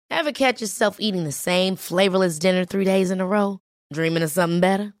Ever catch yourself eating the same flavorless dinner 3 days in a row? Dreaming of something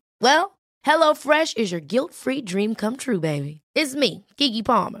better? Well, HelloFresh is your guilt-free dream come true, baby. It's me, Keke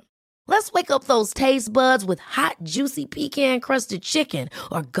Palmer. Let's wake up those taste buds with hot, juicy pecan-crusted chicken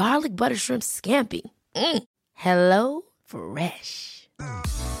or garlic butter shrimp scampi. Hello Fresh.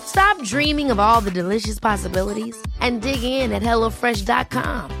 Stop dreaming of all the delicious possibilities and dig in at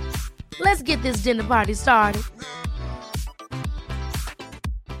HelloFresh.com. Let's get this dinner party started.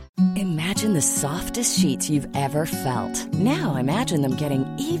 Imagine the softest sheets you've ever felt. Now imagine them getting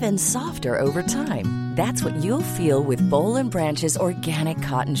even softer over time. That's what you'll feel with Boll & Branch's organic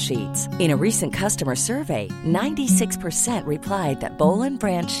cotton sheets. In a recent customer survey, 96% replied that Boll &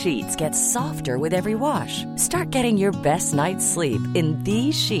 Branch sheets get softer with every wash. Start getting your best night's sleep in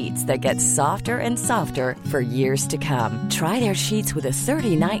these sheets that get softer and softer for years to come. Try their sheets with a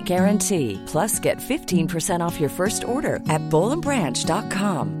 30-night guarantee. Plus, get 15% off your first order at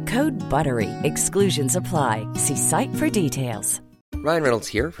bollandbranch.com. Code BUTTERY. Exclusions apply. See site for details. Ryan Reynolds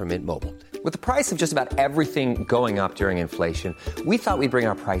here from Mint Mobile. With the price of just about everything going up during inflation, we thought we'd bring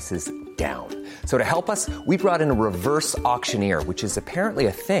our prices down. So to help us, we brought in a reverse auctioneer, which is apparently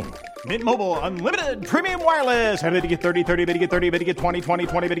a thing. Mint Mobile Unlimited Premium Wireless. How to get 30, 30, bit to get 30, bit to get 20, 20,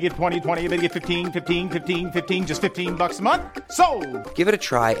 20, bit to get 20, 20, bit to get 15, 15, 15, 15, just $15 a month? Sold! Give it a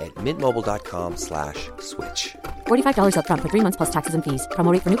try at mintmobile.com/switch. $45 up front for 3 months plus taxes and fees.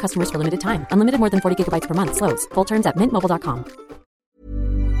 Promo rate for new customers for limited time. Unlimited more than 40 gigabytes per month. Slows full terms at mintmobile.com.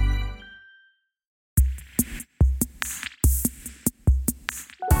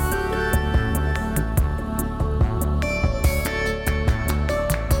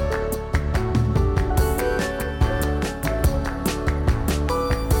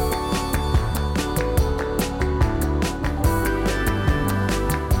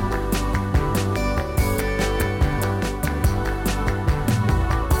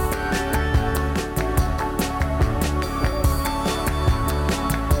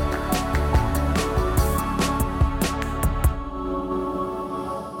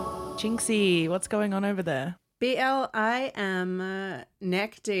 Jinxie, what's going on over there? BL, I am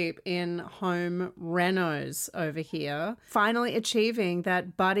neck deep in home renos over here. Finally achieving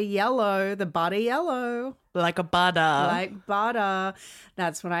that butter yellow, the butter yellow. Like a butter. Like butter.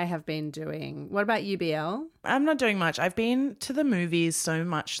 That's what I have been doing. What about you, BL? I'm not doing much. I've been to the movies so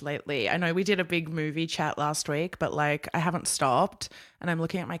much lately. I know we did a big movie chat last week, but like I haven't stopped and I'm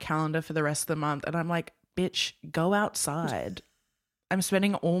looking at my calendar for the rest of the month and I'm like, bitch, go outside. I'm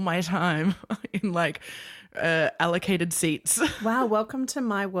spending all my time in like allocated seats. Wow, welcome to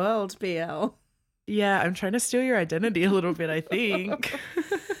my world, BL. Yeah, I'm trying to steal your identity a little bit, I think.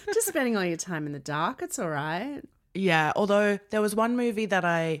 Just spending all your time in the dark, it's all right. Yeah, although there was one movie that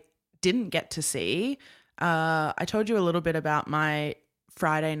I didn't get to see. I told you a little bit about my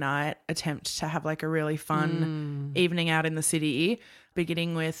Friday night attempt to have like a really fun evening out in the city,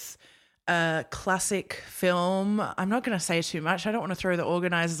 beginning with a classic film. I'm not going to say too much. I don't want to throw the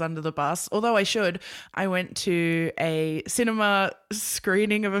organisers under the bus, although I should. I went to a cinema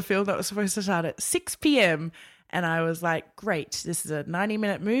screening of a film that was supposed to start at 6 p.m. and I was like, great, this is a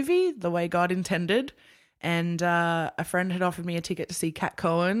 90-minute movie, the way God intended. And a friend had offered me a ticket to see Kat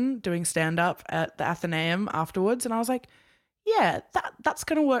Cohen doing stand-up at the Athenaeum afterwards. And I was like, yeah, that's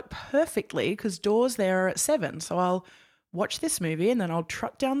going to work perfectly because doors there are at 7. So I'll watch this movie and then I'll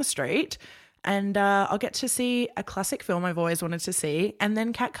truck down the street and I'll get to see a classic film I've always wanted to see and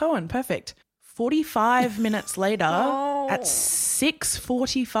then Kat Cohen. Perfect. 45 minutes later at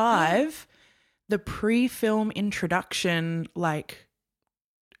 6:45, the pre-film introduction, like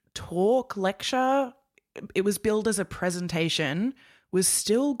talk, lecture, it was billed as a presentation, was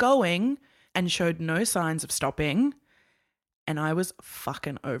still going and showed no signs of stopping. And I was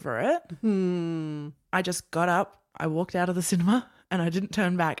fucking over it. I just got up, I walked out of the cinema and I didn't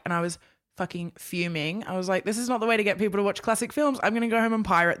turn back and I was fucking fuming. I was like, this is not the way to get people to watch classic films. I'm going to go home and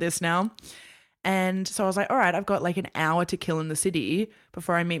pirate this now. And so I was like, all right, I've got like an hour to kill in the city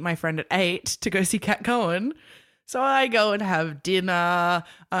before I meet my friend at 8 to go see Kat Cohen. So I go and have dinner.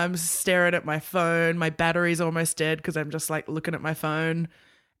 I'm staring at my phone. My battery's almost dead because I'm just like looking at my phone.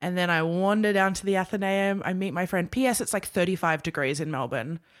 And then I wander down to the Athenaeum. I meet my friend. P.S. It's like 35 degrees in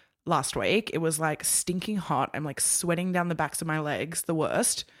Melbourne. Last week, it was like stinking hot. I'm like sweating down the backs of my legs, the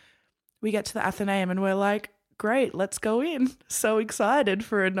worst. We get to the Athenaeum and we're like, great, let's go in. So excited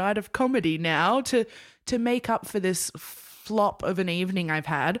for a night of comedy now to make up for this flop of an evening I've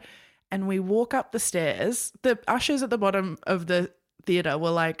had. And we walk up the stairs. The ushers at the bottom of the theatre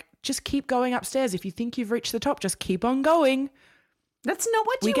were like, just keep going upstairs. If you think you've reached the top, just keep on going. That's not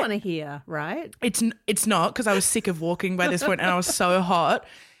what you want to hear, right? It's not, because I was sick of walking by this point and I was so hot.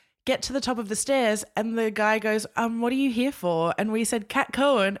 get to the top of the stairs and the guy goes, what are you here for? And we said, Cat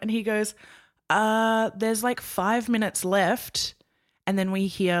Cohen. And he goes, there's like 5 minutes left. And then we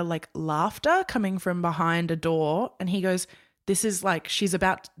hear like laughter coming from behind a door. And he goes, this is like, she's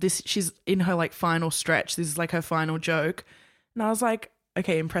in her like final stretch. This is like her final joke. And I was like,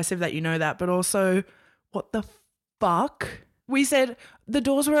 okay, impressive that you know that. But also, what the fuck? We said the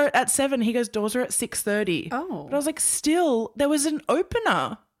doors were at 7. He goes, doors are at 6:30. Oh. But I was like, still, there was an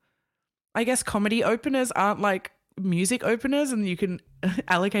opener. I guess comedy openers aren't like music openers and you can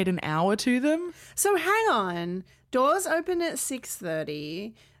allocate an hour to them. So hang on. Doors open at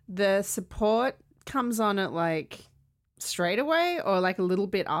 6:30. The support comes on at like straight away or like a little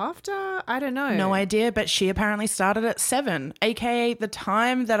bit after? I don't know. No idea, but she apparently started at 7, aka the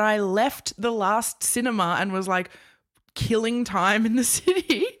time that I left the last cinema and was like killing time in the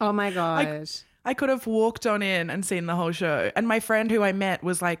city. Oh my God. I could have walked on in and seen the whole show. And my friend who I met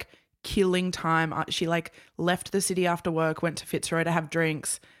was like killing time. She like left the city after work, went to Fitzroy to have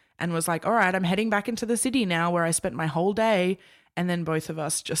drinks and was like, all right, I'm heading back into the city now where I spent my whole day. And then both of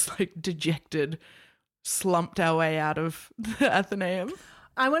us just like dejected, slumped our way out of the Athenaeum.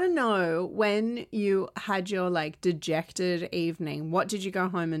 I want to know, when you had your like dejected evening, what did you go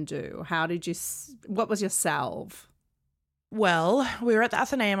home and do? What was your salve? Well, we were at the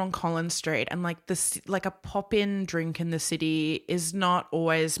Athenaeum on Collins Street, and like a pop-in drink in the city is not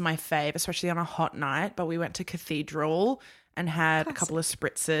always my fave, especially on a hot night. But we went to Cathedral and had a couple of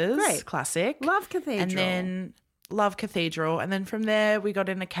spritzers. Great. Classic. Love Cathedral. And then love Cathedral. And then from there, we got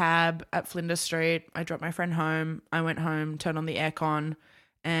in a cab at Flinders Street. I dropped my friend home. I went home, turned on the aircon,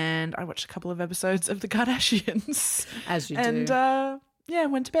 and I watched a couple of episodes of The Kardashians. As you do. And yeah,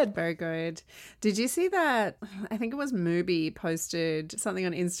 went to bed. Very good. Did you see that? I think it was Mubi posted something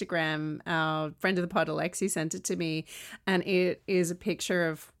on Instagram. Our friend of the pod, Alexi, sent it to me. And it is a picture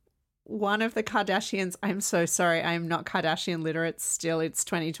of one of the Kardashians. I'm so sorry. I'm not Kardashian literate still. It's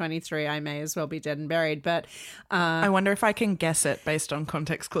 2023. I may as well be dead and buried. But I wonder if I can guess it based on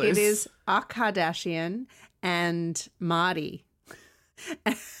context clues. It is a Kardashian and Marty.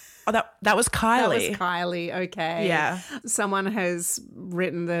 Oh, that was Kylie. That was Kylie, okay. Yeah. Someone has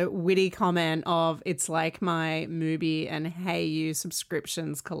written the witty comment of, it's like my Mubi and Hey You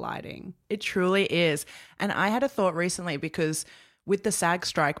subscriptions colliding. It truly is. And I had a thought recently because with the SAG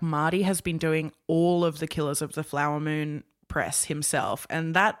strike, Marty has been doing all of the Killers of the Flower Moon press himself.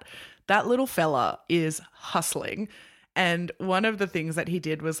 And that little fella is hustling. And one of the things that he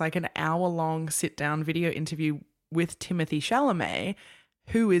did was like an hour-long sit-down video interview with Timothée Chalamet,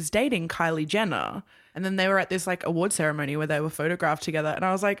 who is dating Kylie Jenner. And then they were at this like award ceremony where they were photographed together. And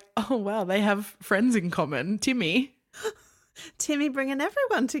I was like, oh, wow, they have friends in common. Timmy bringing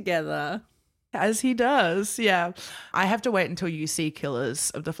everyone together. As he does, yeah. I have to wait until you see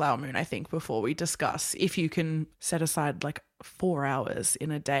Killers of the Flower Moon, I think, before we discuss if you can set aside like 4 hours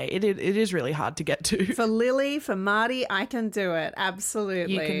in a day. It is really hard to get to. For Lily, for Marty, I can do it.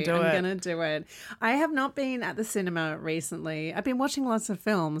 Absolutely. You can do it. I'm going to do it. I have not been at the cinema recently. I've been watching lots of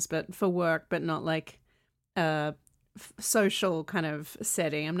films, but for work, but not like a social kind of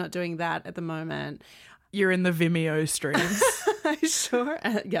setting. I'm not doing that at the moment. You're in the Vimeo streams. Sure.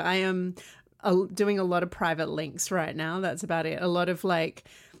 Yeah, I am doing a lot of private links right now. That's about it. A lot of like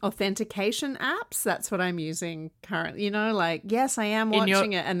authentication apps. That's what I'm using currently. You know, like, yes, I am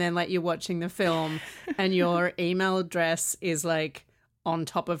watching it. And then like you're watching the film and your email address is like on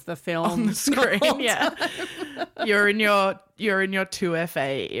top of the film. On the screen, yeah. You're in your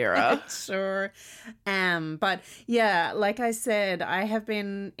 2FA era. Sure am. But yeah, like I said, I have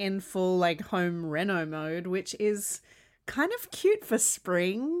been in full like home reno mode, which is kind of cute for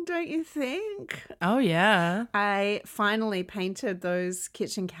spring, don't you think? Oh, yeah. I finally painted those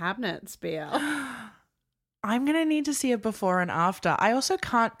kitchen cabinets, Bill. I'm going to need to see a before and after. I also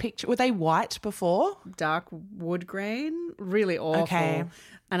can't picture. Were they white before? Dark wood grain. Really awful. Okay.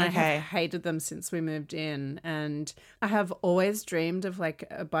 And I have hated them since we moved in. And I have always dreamed of like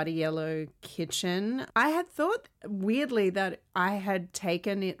a buddy yellow kitchen. I had thought weirdly that I had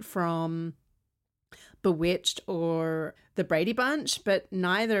taken it from Bewitched or the Brady Bunch, but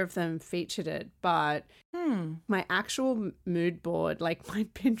neither of them featured it. But my actual mood board, like my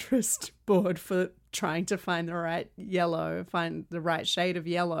Pinterest board for trying to find the right shade of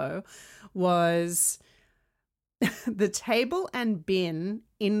yellow, was the table and bin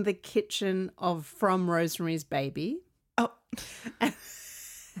in the kitchen from Rosemary's Baby. Oh.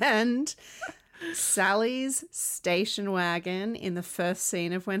 And Sally's station wagon in the first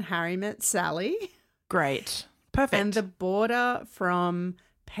scene of When Harry Met Sally. Great. Perfect. And the border from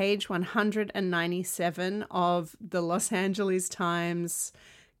page 197 of the Los Angeles Times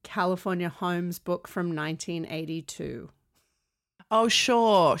California Homes book from 1982. Oh,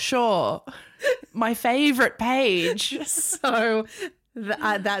 sure. My favorite page. So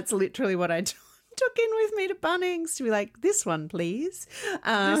that's literally what I took in with me to Bunnings to be like, this one, please.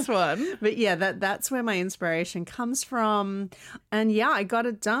 This one. But yeah, that's where my inspiration comes from. And yeah, I got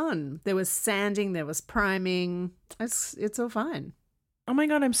it done. There was sanding, there was priming. It's all fine. Oh my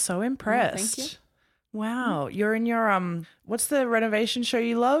God, I'm so impressed. Thank you. Wow. You're in your, what's the renovation show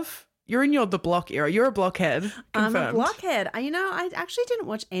you love? You're in the block era. You're a blockhead. Confirmed. I'm a blockhead. I actually didn't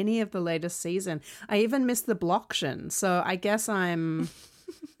watch any of the latest season. I even missed the blocktion. So I guess I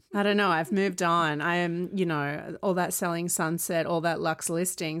don't know. I've moved on. I am, all that Selling Sunset, all that Lux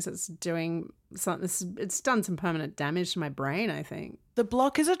Listings. It's doing something. It's done some permanent damage to my brain, I think. The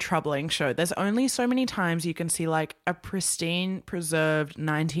Block is a troubling show. There's only so many times you can see like a pristine, preserved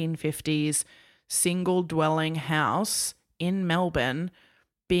 1950s single dwelling house in Melbourne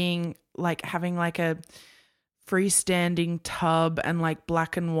being like having like a freestanding tub and like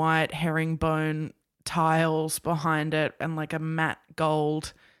black and white herringbone tiles behind it and like a matte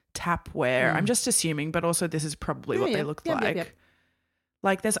gold tapware. I'm just assuming, but also this is probably what they look like. Yep.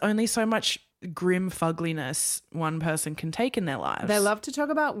 Like there's only so much grim fugliness one person can take in their lives. They love to talk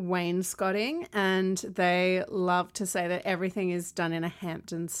about wainscoting, and they love to say that everything is done in a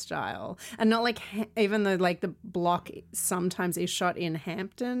Hampton style. And not like, even though like the Block sometimes is shot in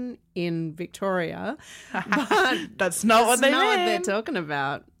Hampton in Victoria, but that's not what they mean. what they're talking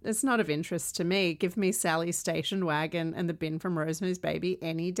about. It's not of interest to me. Give me Sally's station wagon and the bin from Rosemary's Baby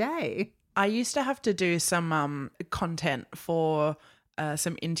any day. I used to have to do some content for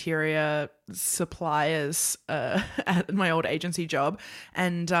some interior suppliers at my old agency job.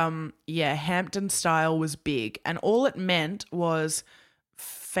 And Hampton style was big. And all it meant was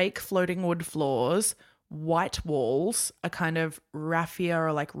fake floating wood floors, white walls, a kind of raffia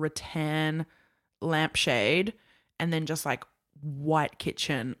or like rattan lampshade, and then just like white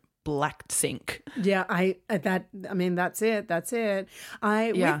kitchen, black sink. Yeah, that's it.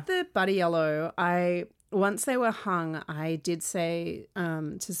 With the Buddy Yellow, once they were hung, I did say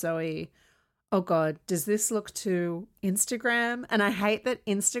to Zoe, oh God, does this look too Instagram? And I hate that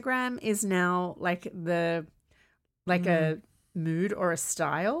Instagram is now like a mood or a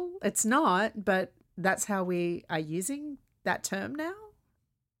style. It's not, but that's how we are using that term now.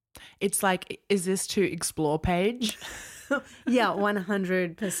 It's like, is this to explore page? Yeah,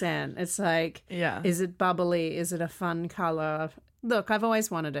 100%. It's like, is it bubbly? Is it a fun color? Look, I've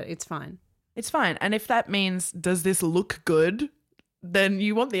always wanted it. It's fine. It's fine. And if that means, does this look good? Then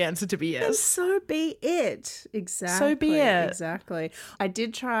you want the answer to be yes. And so be it. Exactly. So be it. Exactly. I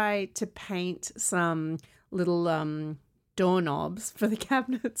did try to paint some little doorknobs for the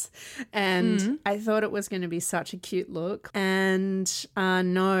cabinets, and I thought it was going to be such a cute look. And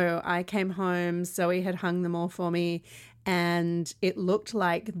no, I came home, Zoe had hung them all for me, and it looked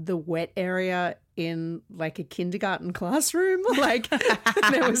like the wet area in like a kindergarten classroom. Like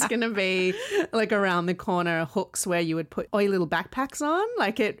there was going to be like around the corner hooks where you would put all your little backpacks on.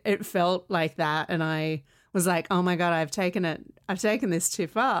 Like it felt like that. And I was like, oh my God, I've taken this too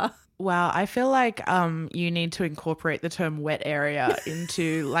far. Wow, I feel like you need to incorporate the term wet area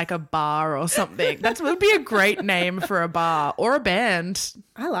into like a bar or something. That would be a great name for a bar or a band.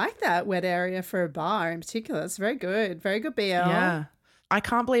 I like that, wet area for a bar in particular. It's very good. Very good BL. Yeah. I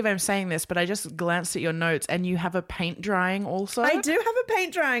can't believe I'm saying this, but I just glanced at your notes and you have a paint drying also. I do have a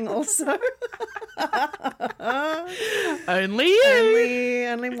paint drying also. Only you.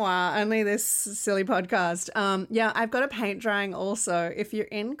 Only this silly podcast. I've got a paint drying also. If you're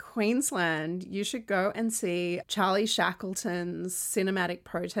in Queensland, you should go and see Charlie Shackleton's cinematic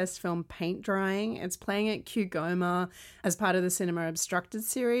protest film Paint Drying. It's playing at Kew Goma as part of the Cinema Obstructed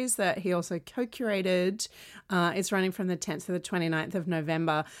series that he also co-curated. It's running from the 10th to the 29th of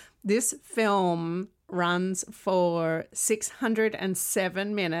November. This film runs for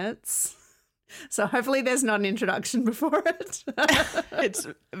 607 minutes. So hopefully there's not an introduction before it. It's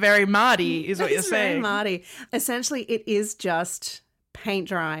very Marty is what you're saying. Very Marty. Essentially, it is just paint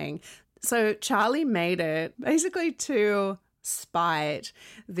drying. So Charlie made it basically to spite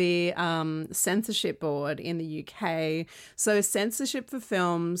the censorship board in the UK. So censorship for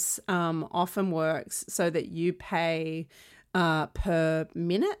films often works so that you pay per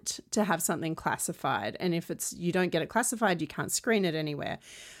minute to have something classified. And if you don't get it classified, you can't screen it anywhere.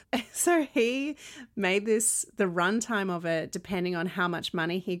 So he made this, the runtime of it, depending on how much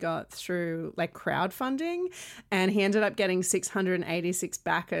money he got through like crowdfunding. And he ended up getting 686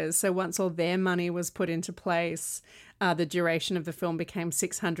 backers. So once all their money was put into place, the duration of the film became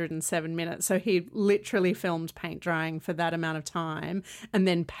 607 minutes. So he literally filmed paint drying for that amount of time and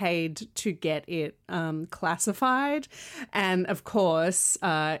then paid to get it classified. And of course,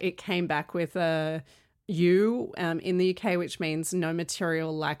 it came back with a in the UK, which means no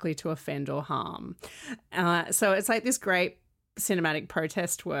material likely to offend or harm. So it's like this great cinematic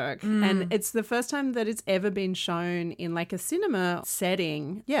protest work. And it's the first time that it's ever been shown in like a cinema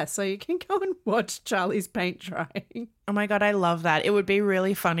setting. Yeah, so you can go and watch Charlie's paint drying. Oh my God, I love that. It would be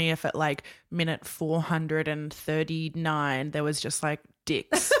really funny if at like minute 439 there was just like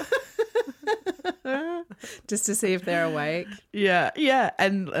dicks. Just to see if they're awake. Yeah.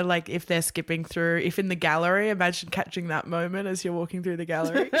 And like if they're skipping through, if in the gallery, imagine catching that moment as you're walking through the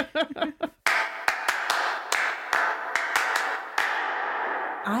gallery.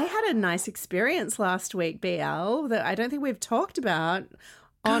 I had a nice experience last week, BL, that I don't think we've talked about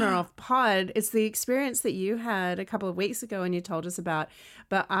on or off pod. It's the experience that you had a couple of weeks ago and you told us about.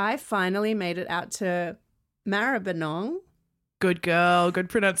 But I finally made it out to Maribyrnong. Good girl, good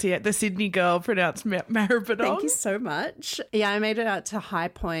pronunciation. The Sydney girl pronounced Maribyrnong. Thank you so much. Yeah, I made it out to High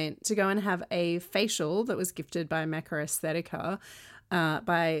Point to go and have a facial that was gifted by Mecca Aesthetica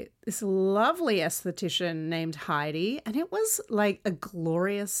by this lovely esthetician named Heidi. And it was like a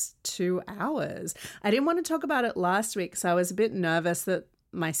glorious 2 hours. I didn't want to talk about it last week, so I was a bit nervous that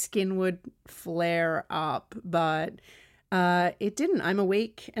my skin would flare up, but it didn't. I'm a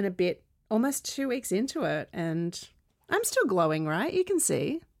week and a bit, almost 2 weeks into it, and I'm still glowing, right? You can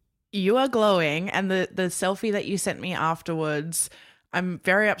see. You are glowing, and the selfie that you sent me afterwards, I'm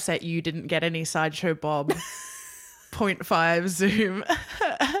very upset you didn't get any Sideshow Bob 0.5 zoom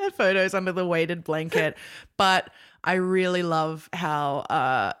photos under the weighted blanket. But I really love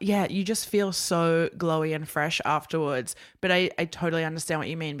how, you just feel so glowy and fresh afterwards. But I totally understand what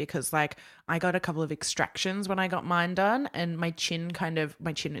you mean, because like I got a couple of extractions when I got mine done, and my chin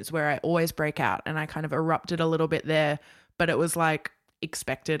is where I always break out, and I kind of erupted a little bit there, but it was like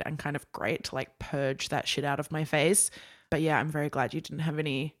expected and kind of great to like purge that shit out of my face. But yeah, I'm very glad you didn't have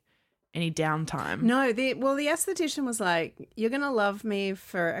any downtime. No, the esthetician was like, you're going to love me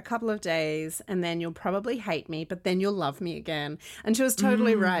for a couple of days and then you'll probably hate me, but then you'll love me again. And she was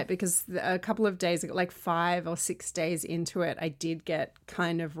totally right, because a couple of days ago, like 5 or 6 days into it, I did get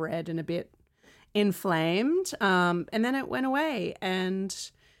kind of red and a bit inflamed. And then it went away, and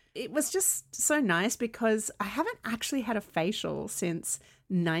it was just so nice because I haven't actually had a facial since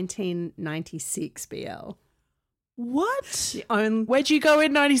 1996, BL. What? Where'd you go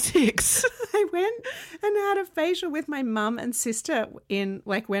in 96? I went and had a facial with my mum and sister in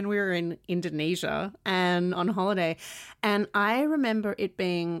like when we were in Indonesia and on holiday. And I remember it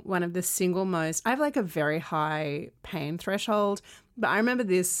being one of the single most, I have like a very high pain threshold, but I remember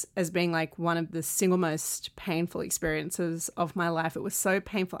this as being like one of the single most painful experiences of my life. It was so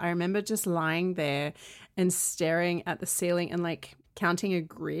painful. I remember just lying there and staring at the ceiling and like counting a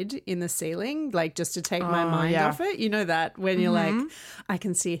grid in the ceiling, like just to take my mind off it. You know that when you're like, I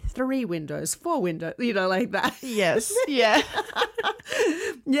can see 3 windows, 4 windows, you know, like that. Yes. Yeah.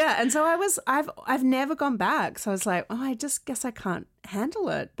 Yeah. And so I've never gone back. So I was like, I just guess I can't handle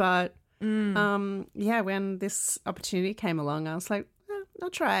it. But when this opportunity came along, I was like, I'll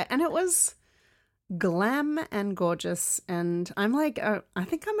try it. And it was glam and gorgeous, and I'm like, I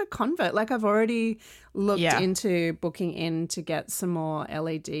think I'm a convert. Like I've already looked into booking in to get some more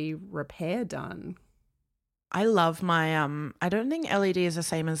LED repair done. I love my I don't think LED is the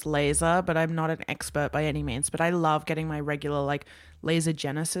same as laser, but I'm not an expert by any means, but I love getting my regular like laser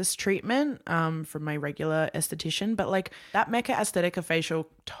genesis treatment from my regular esthetician. But like that Mecca Aesthetica facial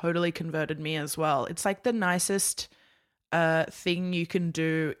totally converted me as well. It's like the nicest thing you can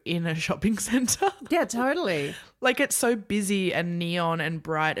do in a shopping center. Yeah, totally. Like it's so busy and neon and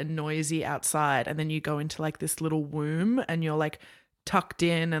bright and noisy outside, and then you go into like this little womb and you're like tucked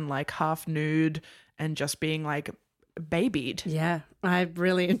in and like half nude and just being like babied. Yeah, I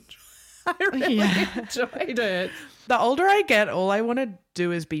really enjoyed it. The older I get, all I want to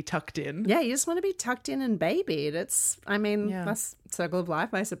do is be tucked in. Yeah, you just want to be tucked in and babied. That's circle of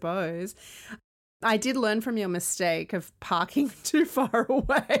life, I suppose. I did learn from your mistake of parking too far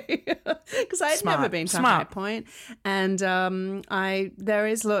away because I had never been to High Point. And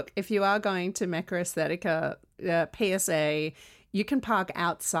if you are going to Mecca Aesthetica, PSA, you can park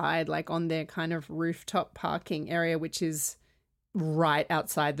outside, like on their kind of rooftop parking area, which is right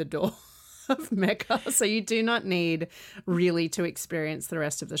outside the door. of Mecca. So you do not need really to experience the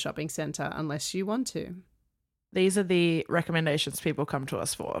rest of the shopping centre unless you want to. These are the recommendations people come to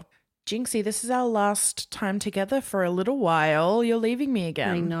us for. Jinxie, this is our last time together for a little while. You're leaving me again.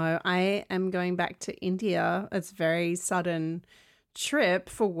 I know. I am going back to India. It's a very sudden trip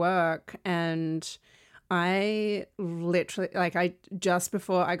for work, and I literally, just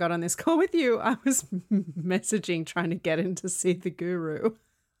before I got on this call with you, I was messaging trying to get in to see the guru.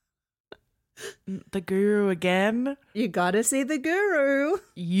 The guru again? You gotta see the guru.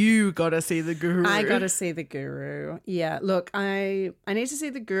 You gotta see the guru. I gotta see the guru. Yeah, look, I need to see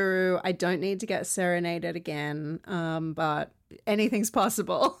the guru. I don't need to get serenaded again, but anything's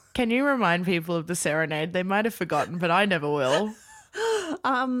possible. Can you remind people of the serenade? They might have forgotten, but I never will.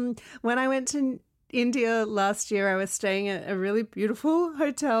 When I went to India last year, I was staying at a really beautiful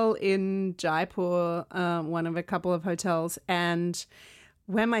hotel in Jaipur, one of a couple of hotels, and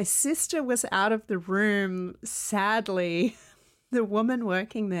when my sister was out of the room, sadly, the woman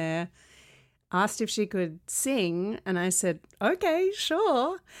working there asked if she could sing, and I said, okay,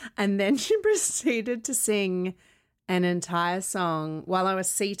 sure. And then she proceeded to sing an entire song. While I was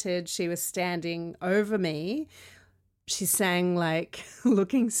seated, she was standing over me. She sang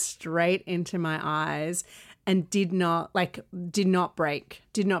looking straight into my eyes and did not break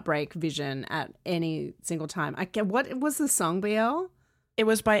vision at any single time. What was the song, BL? It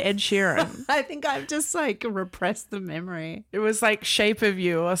was by Ed Sheeran. I think I've just repressed the memory. It was like Shape of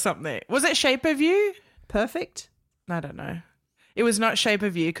You or something. Was it Shape of You? Perfect? I don't know. It was not Shape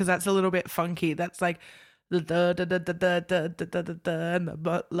of You because that's a little bit funky. That's like the da da da da da da da da da da and the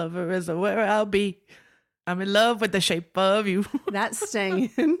butt lover is where I'll be. I'm in love with the shape of you. That's staying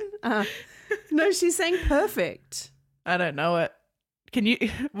in. No, she's saying Perfect. I don't know it.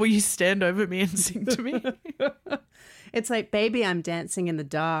 Will you stand over me and sing to me? It's like, baby, I'm dancing in the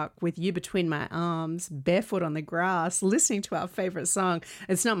dark with you between my arms, barefoot on the grass, listening to our favorite song.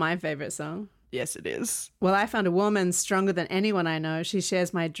 It's not my favorite song. Yes, it is. Well, I found a woman stronger than anyone I know. She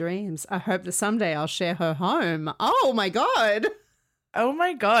shares my dreams. I hope that someday I'll share her home. Oh, my God. Oh,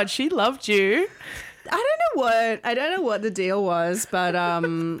 my God. She loved you. I don't know what the deal was, but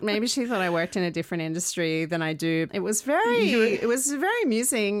maybe she thought I worked in a different industry than I do. It was very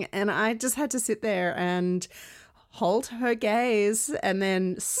amusing, and I just had to sit there and hold her gaze and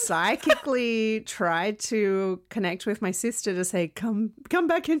then psychically try to connect with my sister to say, come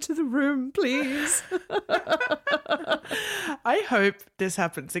back into the room, please. I hope this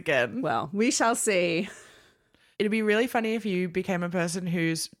happens again. Well, we shall see. It'd be really funny if you became a person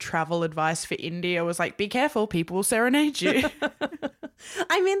whose travel advice for India was like, be careful, people will serenade you.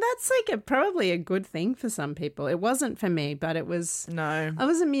 I mean, that's probably a good thing for some people. It wasn't for me, but it was. No. It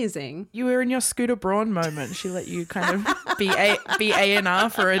was amusing. You were in your Scooter Braun moment. She let you kind of be A&R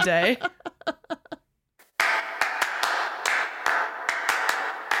for a day.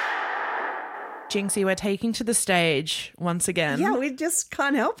 Jinxie, we're taking to the stage once again. Yeah, we just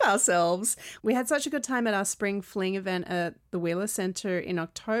can't help ourselves. We had such a good time at our spring fling event at the Wheeler Centre in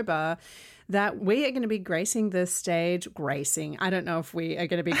October that we are going to be gracing the stage. Gracing. I don't know if we are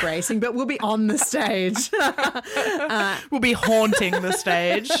going to be gracing, but we'll be on the stage. We'll be haunting the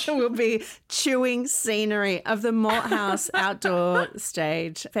stage. We'll be chewing scenery of the Malthouse outdoor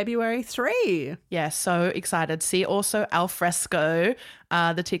stage, February 3. Yeah, so excited. See also Al Fresco.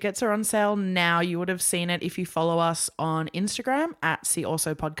 The tickets are on sale now. You would have seen it if you follow us on Instagram at See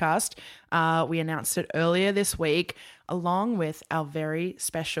Also Podcast. We announced it earlier this week, along with our very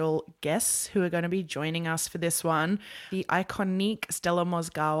special guests who are going to be joining us for this one. The iconic Stella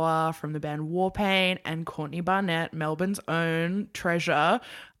Mozgawa from the band Warpaint and Courtney Barnett, Melbourne's own treasure,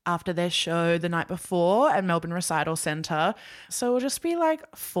 after their show the night before at Melbourne Recital Centre. So it'll just be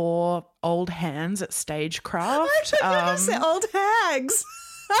like 4 old hands at stagecraft. I thought you were going to say old hags.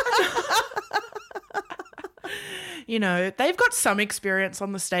 You know, they've got some experience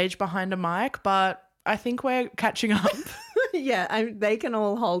on the stage behind a mic, but I think we're catching up. Yeah, they can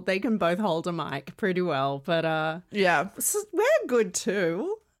both hold a mic pretty well, but yeah. So we're good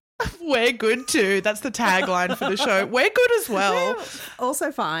too. We're good too. That's the tagline for the show. We're good as well. We're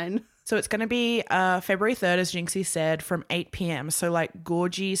also fine. So it's going to be February 3rd, as Jinxie said, from 8 p.m. So like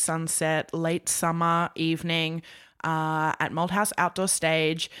gorgy sunset, late summer evening at Malthouse Outdoor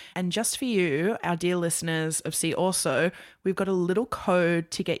Stage. And just for you, our dear listeners of See Also, we've got a little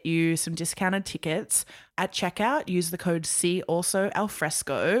code to get you some discounted tickets. At checkout, use the code See Also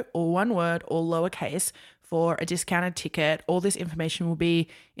Alfresco, or one word, all lowercase, for a discounted ticket. All this information will be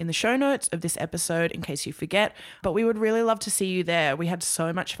in the show notes of this episode in case you forget, but we would really love to see you there. We had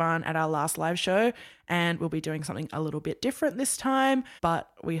so much fun at our last live show, and we'll be doing something a little bit different this time, but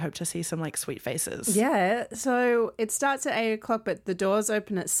we hope to see some like sweet faces. Yeah, so it starts at 8 o'clock, but the doors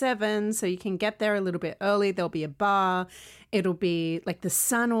open at 7, so you can get there a little bit early. There'll be a bar. It'll be like the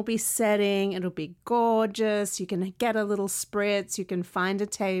sun will be setting. It'll be gorgeous. You can get a little spritz. You can find a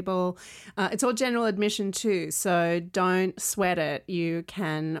table. It's all general admission too, so don't sweat it. You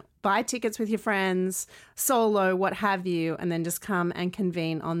can buy tickets with your friends, solo, what have you, and then just come and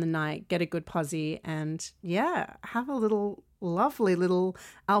convene on the night, get a good posse, and yeah, have a little lovely little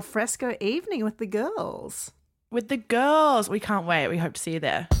alfresco evening with the girls. With the girls. We can't wait. We hope to see you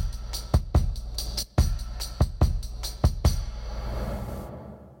there.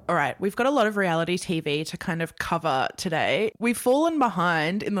 All right, we've got a lot of reality TV to kind of cover today. We've fallen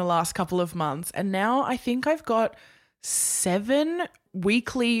behind in the last couple of months, and now I think I've got 7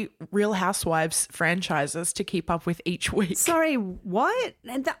 weekly Real Housewives franchises to keep up with each week. Sorry, what?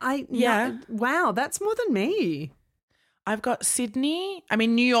 Yeah. Wow, that's more than me. I've got Sydney. I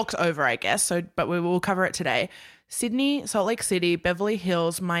mean, New York's over, I guess, so but we will cover it today. Sydney, Salt Lake City, Beverly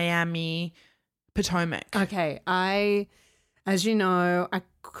Hills, Miami, Potomac. Okay, as you know, I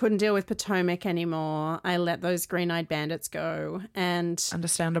couldn't deal with Potomac anymore. I let those green-eyed bandits go. And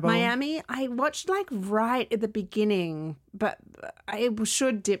Understandable. Miami, I watched like right at the beginning, but I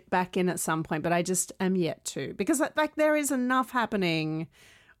should dip back in at some point, but I just am yet to. Because like there is enough happening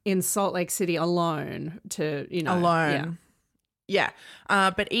in Salt Lake City alone to, you know. Alone. Yeah.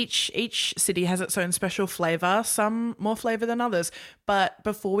 But each city has its own special flavor, some more flavor than others. But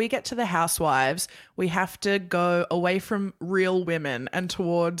before we get to the housewives, we have to go away from real women and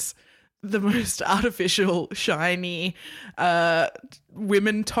towards the most artificial, shiny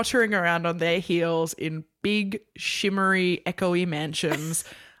women tottering around on their heels in big, shimmery, echoey mansions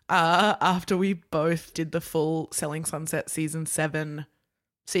after we both did the full Selling Sunset season 7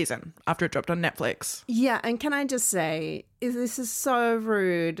 season after it dropped on Netflix. Yeah, and can I just say, this is so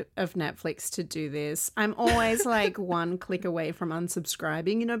rude of Netflix to do this. I'm always like one click away from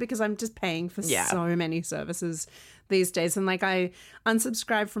unsubscribing, you know, because I'm just paying for so many services these days. And like I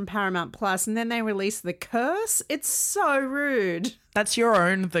unsubscribed from Paramount Plus and then they release The Curse. It's so rude. That's your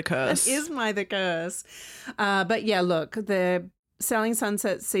own The Curse. That is my The Curse. But yeah, look, the Selling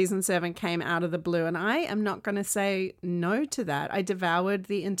Sunset season 7 came out of the blue, and I am not going to say no to that. I devoured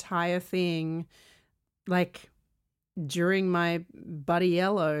the entire thing like during my Buddy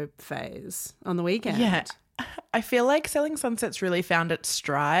Yellow phase on the weekend. Yeah. I feel like Selling Sunset's really found its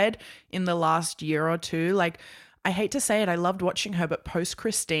stride in the last year or two. Like, I hate to say it, I loved watching her, but post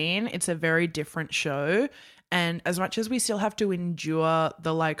Christine, it's a very different show. And as much as we still have to endure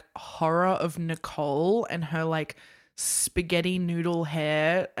the like horror of Nicole and her like spaghetti noodle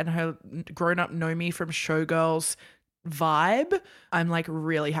hair and her grown-up Nomi from Showgirls vibe, I'm like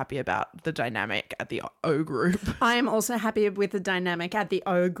really happy about the dynamic at the O group. I am also happy with the dynamic at the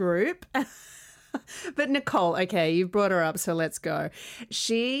O group. But Nicole, okay, you've brought her up, so let's go.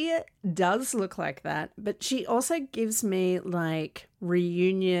 She does look like that, but she also gives me like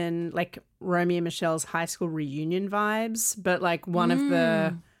reunion, like Romeo and Michelle's high school reunion vibes, but like one of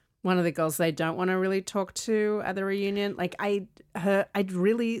the girls they don't want to really talk to at the reunion. Like I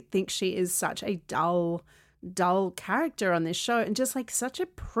really think she is such a dull character on this show and just like such a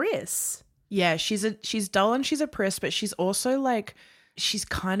priss. Yeah, she's dull and she's a priss, but she's also like, she's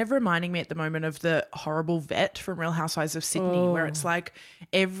kind of reminding me at the moment of the horrible vet from Real Housewives of Sydney, where it's like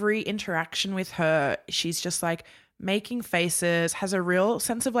every interaction with her, she's just like making faces, has a real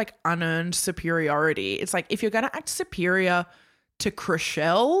sense of like unearned superiority. It's like, if you're going to act superior to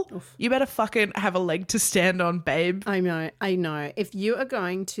Chrishell, you better fucking have a leg to stand on, babe. I know. If you are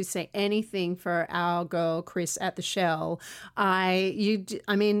going to say anything for our girl Chris at the Shell, you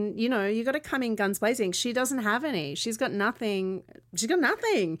got to come in guns blazing. She doesn't have any. She's got nothing.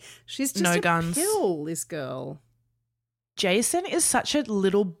 She's just no a guns. pill, this girl. Jason is such a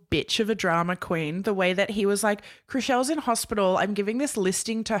little bitch of a drama queen, the way that he was like, Chrishell's in hospital, I'm giving this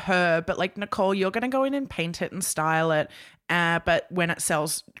listing to her, but like, Nicole, you're going to go in and paint it and style it, but when it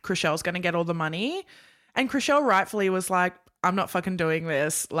sells, Chrishell's going to get all the money. And Chrishell rightfully was like, I'm not fucking doing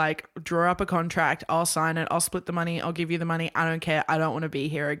this. Like, draw up a contract, I'll sign it, I'll split the money, I'll give you the money, I don't care, I don't want to be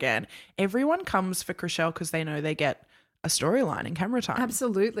here again. Everyone comes for Chrishell because they know they get a storyline and camera time.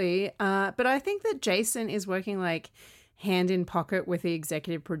 Absolutely. But I think that Jason is working like hand in pocket with the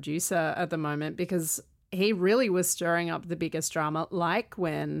executive producer at the moment, because he really was stirring up the biggest drama, like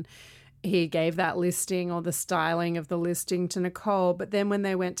when he gave that listing or the styling of the listing to Nicole. But then when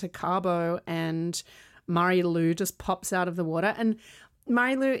they went to Cabo and Mary Lou just pops out of the water. And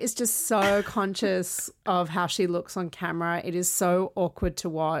Mary Lou is just so conscious of how she looks on camera. It is so awkward to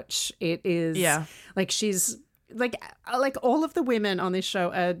watch. It is like she's like all of the women on this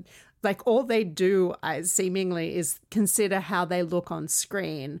show are like all they do seemingly is consider how they look on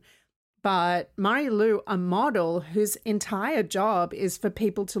screen. But Mary Lou, a model whose entire job is for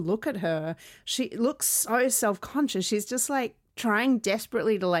people to look at her, she looks so self-conscious. She's just like trying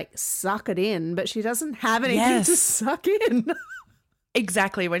desperately to like suck it in, but she doesn't have anything to suck in.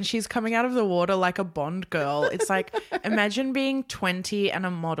 Exactly. When she's coming out of the water like a Bond girl, it's like, imagine being 20 and a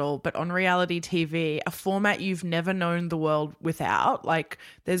model, but on reality TV, a format you've never known the world without. Like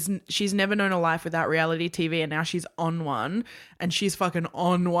she's never known a life without reality TV, and now she's on one, and she's fucking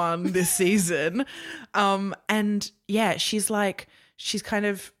on one this season. And yeah, she's kind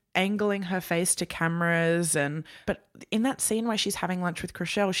of angling her face to cameras, but in that scene where she's having lunch with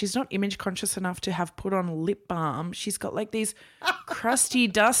Chriselle, she's not image conscious enough to have put on lip balm. She's got like these crusty,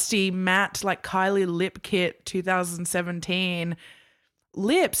 dusty, matte, like Kylie Lip Kit 2017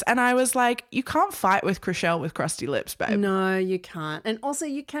 lips, and I was like, you can't fight with Chriselle with crusty lips, babe. No, you can't. And also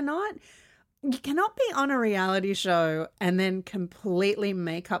you cannot be on a reality show and then completely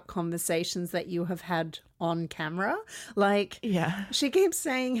make up conversations that you have had on camera. Like, she keeps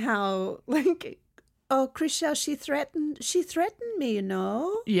saying how, like, oh, Chriselle, she threatened me, you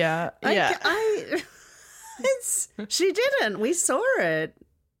know? Yeah, like, she didn't. We saw it.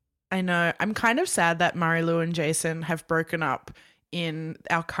 I know. I'm kind of sad that Mary Lou and Jason have broken up in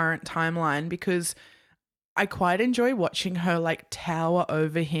our current timeline, because I quite enjoy watching her like tower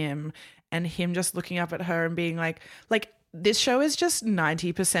over him and him just looking up at her and being like this show is just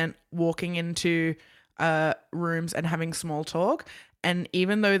 90% walking into rooms and having small talk. And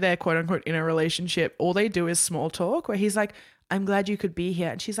even though they're quote unquote in a relationship, all they do is small talk, where he's like, I'm glad you could be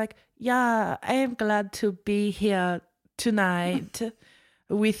here. And she's like, yeah, I am glad to be here tonight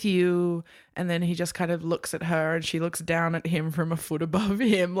with you. And then he just kind of looks at her and she looks down at him from a foot above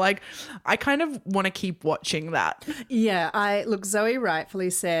him. Like, I kind of want to keep watching that. Yeah, Zoe rightfully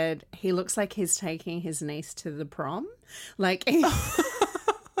said he looks like he's taking his niece to the prom. Like,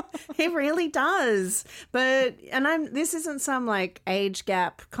 he really does. But, this isn't some like age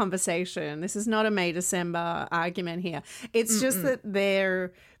gap conversation. This is not a May December argument here. It's just that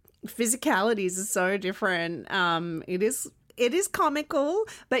their physicalities are so different. It is comical,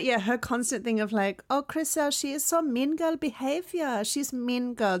 but yeah, her constant thing of like, oh, Chriselle, she is so mean girl behavior. She's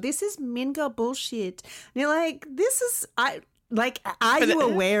mean girl. This is mean girl bullshit. And you're like, are you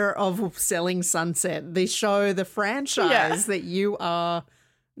aware of Selling Sunset, the show, the franchise that you are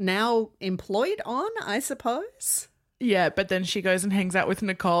now employed on, I suppose? Yeah, but then she goes and hangs out with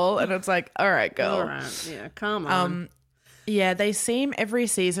Nicole, and it's like, all right, girl. All right, yeah, come on. Yeah, they seem every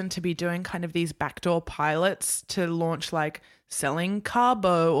season to be doing kind of these backdoor pilots to launch like selling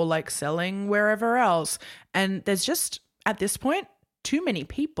Cabo or like selling wherever else. And there's just, at this point, too many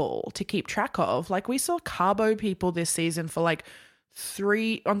people to keep track of. Like, we saw Cabo people this season for like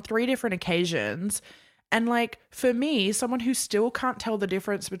three different occasions. And like, for me, someone who still can't tell the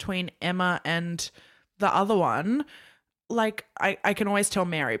difference between Emma and the other one, like I can always tell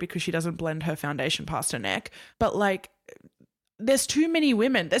Mary because she doesn't blend her foundation past her neck. But like, there's too many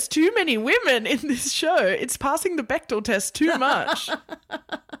women. There's too many women in this show. It's passing the Bechdel test too much.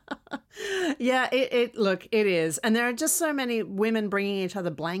 Yeah, it is. And there are just so many women bringing each other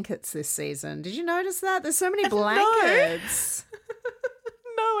blankets this season. Did you notice that? There's so many blankets.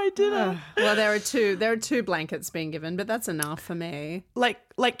 No, I didn't. Well, there are two blankets being given, but that's enough for me. Like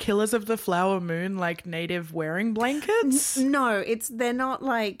Killers of the Flower Moon, like native wearing blankets? No, they're not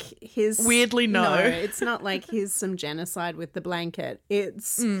like his. Weirdly, no. It's not like here's some genocide with the blanket.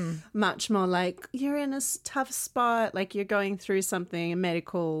 It's much more like you're in a tough spot, like you're going through something,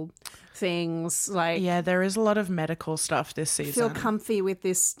 medical things. Like, yeah, there is a lot of medical stuff this season. Feel comfy with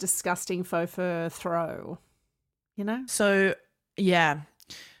this disgusting faux fur throw, you know? So, yeah.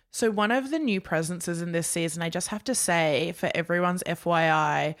 So one of the new presences in this season, I just have to say, for everyone's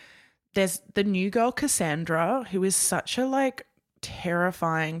FYI, there's the new girl Cassandra, who is such a like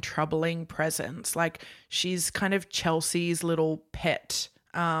terrifying, troubling presence. Like, she's kind of Chelsea's little pet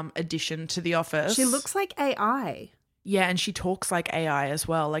addition to the office. She looks like AI. Yeah, and she talks like AI as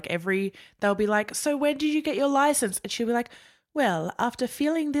well. Like they'll be like, so when did you get your license? And she'll be like, well, after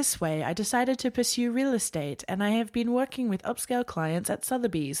feeling this way, I decided to pursue real estate, and I have been working with upscale clients at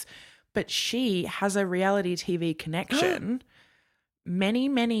Sotheby's. But she has a reality TV connection. Many,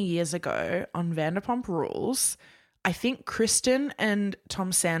 many years ago on Vanderpump Rules, I think Kristen and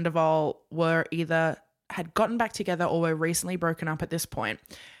Tom Sandoval had gotten back together or were recently broken up at this point.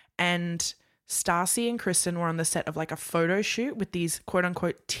 And Stacy and Kristen were on the set of like a photo shoot with these quote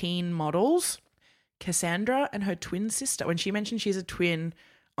unquote teen models, Cassandra and her twin sister. When she mentioned she's a twin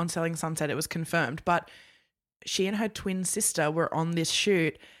on Selling Sunset, it was confirmed. But she and her twin sister were on this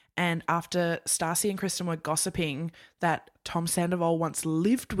shoot. And after Stacy and Kristen were gossiping that Tom Sandoval once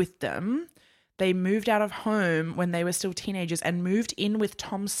lived with them, they moved out of home when they were still teenagers and moved in with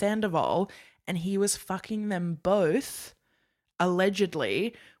Tom Sandoval, and he was fucking them both,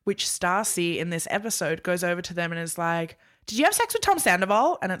 allegedly, which Stacy in this episode goes over to them and is like, did you have sex with Tom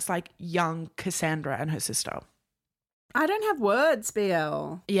Sandoval? And it's like young Cassandra and her sister. I don't have words,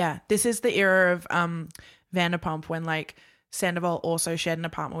 BL. Yeah, this is the era of Vanderpump when like Sandoval also shared an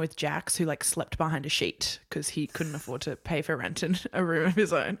apartment with Jax, who like slept behind a sheet because he couldn't afford to pay for rent and a room of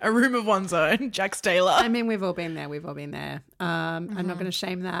his own, a room of one's own. Jax Taylor. I mean, we've all been there. I'm not going to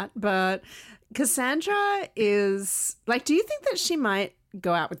shame that. But Cassandra is like, do you think that she might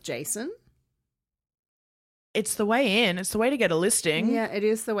go out with Jason? It's the way in. It's the way to get a listing. Yeah, it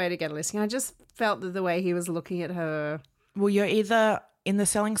is the way to get a listing. I just felt that the way he was looking at her. Well, you're either in the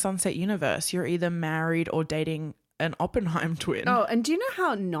Selling Sunset universe, you're either married or dating an Oppenheim twin. Oh, and do you know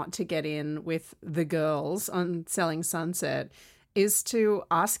how not to get in with the girls on Selling Sunset is to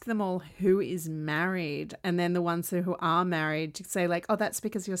ask them all who is married, and then the ones who are married to say like, oh, that's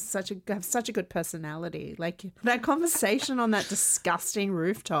because you have such a good personality. Like that conversation on that disgusting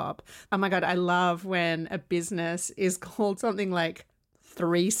rooftop. Oh my God, I love when a business is called something like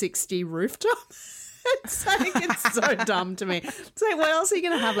 360 Rooftop. It's like, it's so dumb to me. It's like, what else are you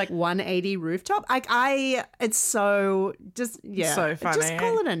going to have? Like 180 Rooftop? It's so just, yeah. So funny. Just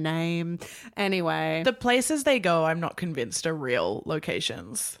call it a name. Anyway. The places they go, I'm not convinced are real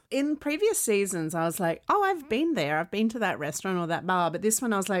locations. In previous seasons, I was like, oh, I've been there. I've been to that restaurant or that bar. But this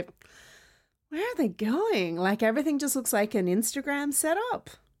one, I was like, where are they going? Like everything just looks like an Instagram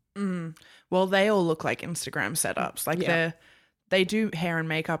setup. Well, they all look like Instagram setups. Like they do hair and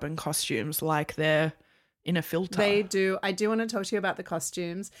makeup and costumes like they're in a filter. They do. I do want to talk to you about the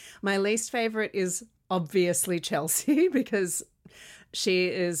costumes. My least favorite is obviously Chelsea because she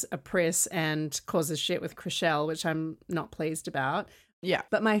is a priss and causes shit with Chriselle, which I'm not pleased about. Yeah.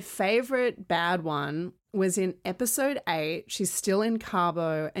 But my favorite bad one was in episode 8. She's still in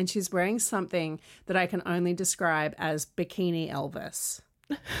Cabo and she's wearing something that I can only describe as Bikini Elvis.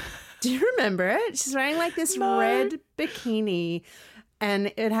 Do you remember it? She's wearing like this red bikini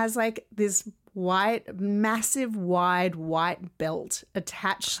and it has like this massive wide white belt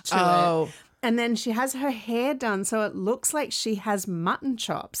attached to it. And then she has her hair done so it looks like she has mutton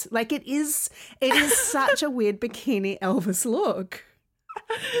chops. Like it is such a weird Bikini Elvis look.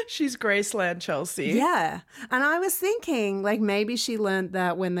 She's Graceland Chelsea. Yeah. And I was thinking like maybe she learned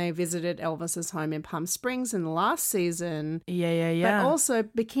that when they visited Elvis's home in Palm Springs in the last season. Yeah. But also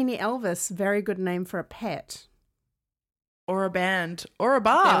Bikini Elvis, very good name for a pet. Or a band. Or a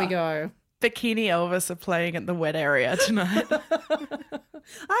bar. There we go. Bikini Elvis are playing at the wet area tonight.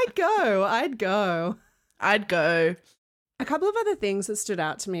 I'd go. A couple of other things that stood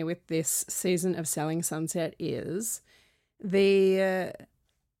out to me with this season of Selling Sunset is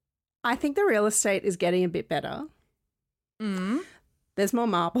I think the real estate is getting a bit better. There's more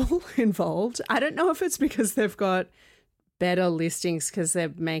marble involved. I don't know if it's because they've got better listings because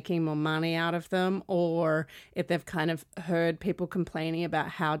they're making more money out of them, or if they've kind of heard people complaining about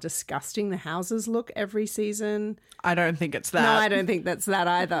how disgusting the houses look every season. I don't think it's that. No, I don't think that's that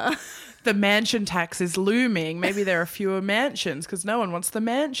either. The mansion tax is looming. Maybe there are fewer mansions because no one wants the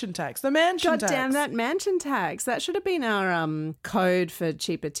mansion tax. The mansion tax. God damn that mansion tax. That should have been our code for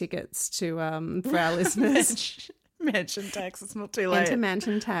cheaper tickets to for our listeners. Mansion tax. It's not too late. Enter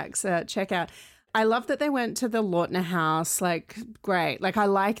mansion tax. Check out. I love that they went to the Lautner house. Like, great. Like, I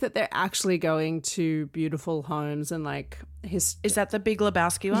like that they're actually going to beautiful homes and like his. Is that the Big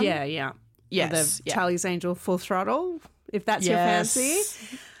Lebowski one? Yeah. Yes. The Charlie's Angel Full Throttle, if that's your fancy.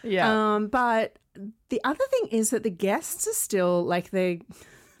 Yeah. But the other thing is that the guests are still like the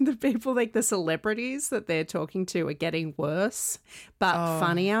people, like the celebrities that they're talking to are getting worse, but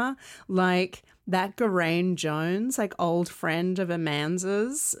funnier. Like that Geraint Jones, like old friend of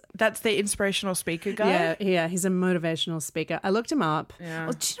Amanda's. That's the inspirational speaker guy? Yeah, he's a motivational speaker. I looked him up. Yeah.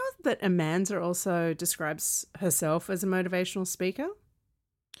 Well, do you know that Amanda also describes herself as a motivational speaker?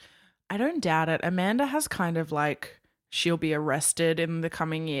 I don't doubt it. Amanda has kind of like, she'll be arrested in the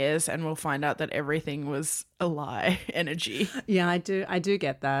coming years and we'll find out that everything was a lie energy. Yeah, I do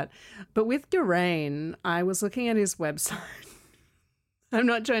get that. But with Geraint, I was looking at his website. I'm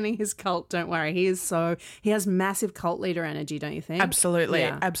not joining his cult, don't worry. He has massive cult leader energy, don't you think? Absolutely.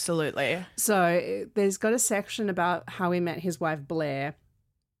 Yeah. Absolutely. So there's got a section about how he met his wife Blair.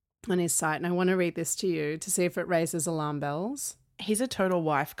 on his site, and I want to read this to you to see if it raises alarm bells. He's a total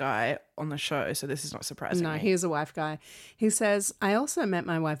wife guy on the show, so this is not surprising No, me. he is a wife guy. He says, I also met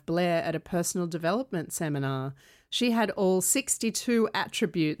my wife Blair at a personal development seminar. She had all 62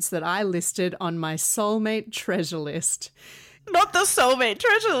 attributes that I listed on my soulmate treasure list. Not the soulmate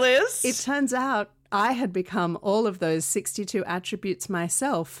treasure list. It turns out I had become all of those 62 attributes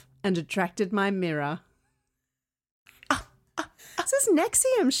myself and attracted my mirror. This is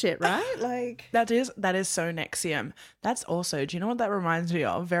Nexium shit, right? Like That is so Nexium. That's also, do you know what that reminds me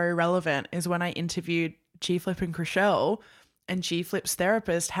of? Very relevant is when I interviewed G Flip and Chriselle, and G Flip's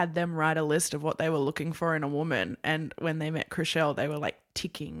therapist had them write a list of what they were looking for in a woman. And when they met Chriselle, they were like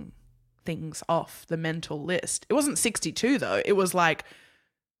ticking things off the mental list. It wasn't 62 though. It was like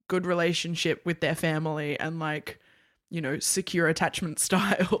good relationship with their family and like, you know, secure attachment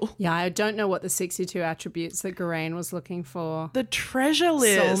style. Yeah, I don't know what the 62 attributes that Garaine was looking for. The treasure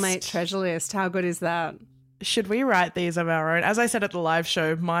list. Soulmate treasure list. How good is that? Should we write these of our own? As I said at the live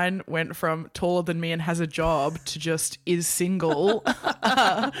show, mine went from taller than me and has a job to just is single.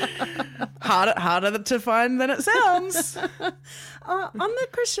 Harder to find than it sounds. On the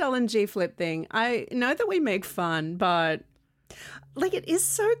Chriselle and G Flip thing, I know that we make fun, but like it is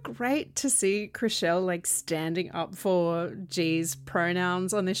so great to see Chriselle like standing up for G's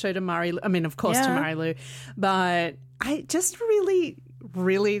pronouns on this show to Mari. I mean, of course, to Mari Lou, but I just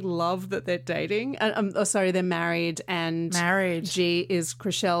really love that they're dating. They're married, and G is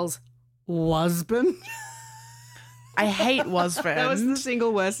Chriselle's husband. I hate husband. That was the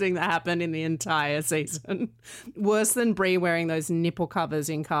single worst thing that happened in the entire season. Worse than Brie wearing those nipple covers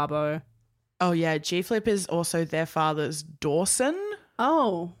in Cabo. Oh yeah, G Flip is also their father's Dawson.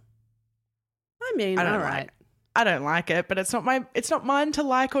 Oh, I mean, all right. I don't like it, but it's not mine to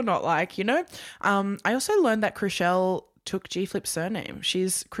like or not like, you know. I also learned that Chriselle took G Flip's surname.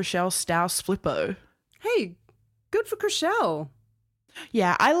 She's Chriselle Staus Flippo. Hey, good for Chriselle.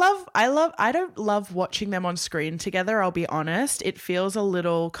 Yeah, I don't love watching them on screen together, I'll be honest. It feels a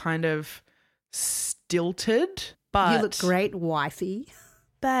little kind of stilted, but you look great, wifey.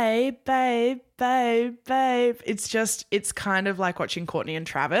 Babe. It's kind of like watching Courtney and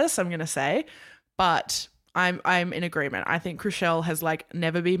Travis, I'm going to say. But I'm in agreement. I think Chriselle has like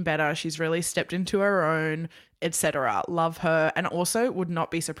never been better. She's really stepped into her own, etc. Love her, and also would not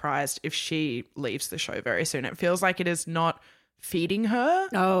be surprised if she leaves the show very soon. It feels like it is not feeding her.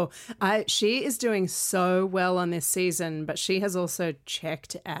 Oh, she is doing so well on this season, but she has also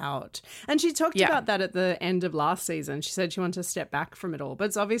checked out. And she talked about that at the end of last season. She said she wanted to step back from it all, but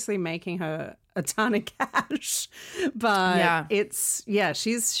it's obviously making her a ton of cash. But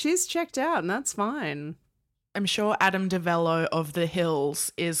she's checked out, and that's fine. I'm sure Adam DeVello of The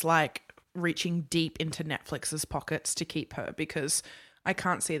Hills is like reaching deep into Netflix's pockets to keep her, because I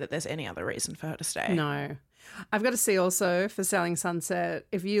can't see that there's any other reason for her to stay. No. I've got to see also for Selling Sunset,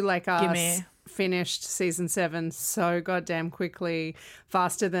 if you like us finished season 7 so goddamn quickly,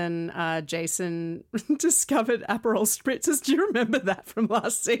 faster than Jason discovered Aperol spritzers. Do you remember that from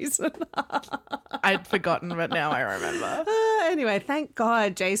last season? I'd forgotten, but now I remember. Anyway, thank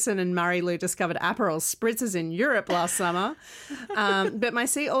God Jason and Murray Lou discovered Aperol spritzers in Europe last summer. But my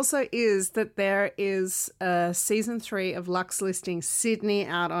C also is that there is season 3 of Lux Listing Sydney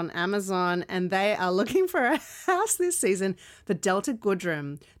out on Amazon, and they are looking for a house this season for Delta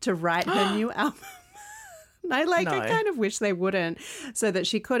Goodrem to write her new album. I kind of wish they wouldn't, so that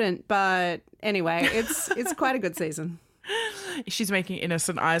she couldn't. But anyway, it's quite a good season. She's making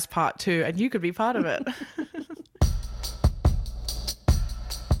Innocent Eyes Part 2, and you could be part of it.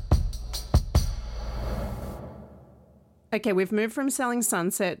 Okay, we've moved from Selling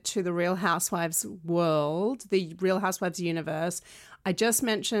Sunset to the Real Housewives world, the Real Housewives universe. I just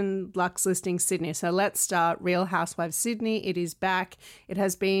mentioned Lux Listing Sydney, so let's start Real Housewives Sydney. It is back. It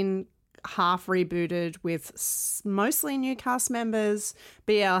has been half rebooted with mostly new cast members.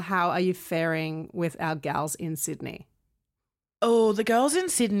 BL, how are you faring with our gals in Sydney? Oh, the girls in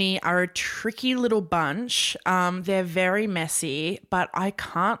Sydney are a tricky little bunch. They're very messy, but I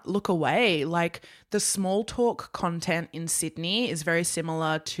can't look away. Like, the small talk content in Sydney is very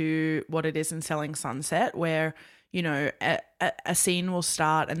similar to what it is in Selling Sunset, where, you know, a scene will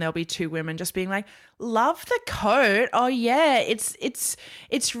start and there'll be two women just being like, love the coat. Oh yeah, it's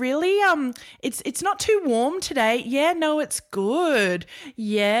really it's not too warm today. Yeah, no, it's good.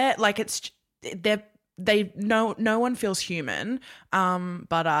 Yeah, like no one feels human.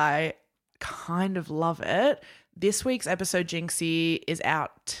 But I kind of love it. This week's episode, Jinxie, is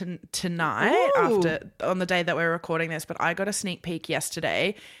out tonight. Ooh. on the day that we're recording this, but I got a sneak peek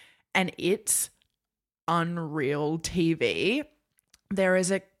yesterday and it's unreal TV. There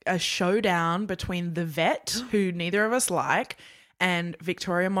is a a showdown between the vet, who neither of us like, and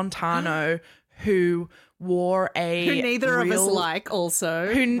Victoria Montano, who wore a Who neither of us real- like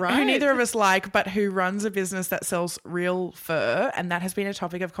also. who right? neither of us like, but who runs a business that sells real fur. And that has been a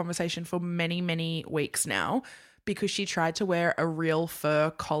topic of conversation for many, many weeks now, because she tried to wear a real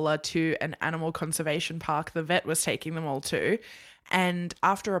fur collar to an animal conservation park the vet was taking them all to. And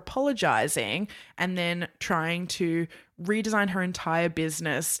after apologizing and then trying to redesign her entire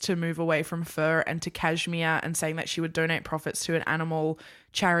business to move away from fur and to cashmere, and saying that she would donate profits to an animal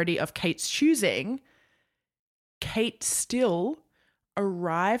charity of Kate's choosing, Kate still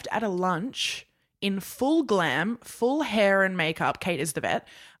arrived at a lunch in full glam, full hair and makeup, Kate is the vet,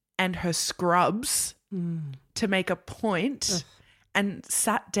 and her scrubs to make a point, and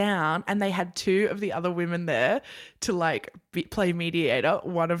sat down, and they had two of the other women there to like play mediator.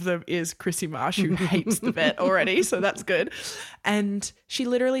 One of them is Chrissy Marsh, who hates the vet already, so that's good. And she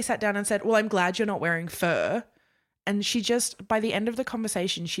literally sat down and said, well, I'm glad you're not wearing fur. And she just, by the end of the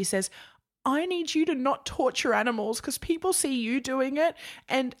conversation, she says, I need you to not torture animals because people see you doing it.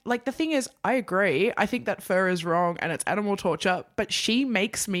 And like, the thing is, I agree. I think that fur is wrong and it's animal torture, but she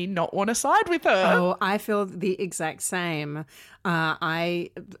makes me not want to side with her. Oh, I feel the exact same.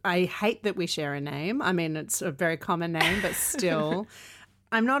 I hate that we share a name. I mean, it's a very common name, but still.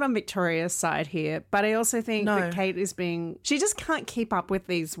 I'm not on Victoria's side here, but I also think that Kate is she just can't keep up with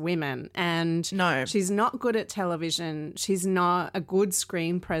these women, and she's not good at television. She's not a good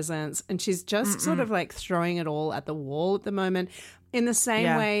screen presence, and she's just sort of like throwing it all at the wall at the moment, in the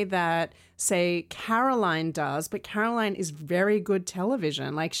same way that, say, Caroline does, but Caroline is very good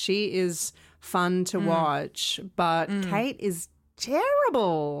television. Like, she is fun to watch, but Kate is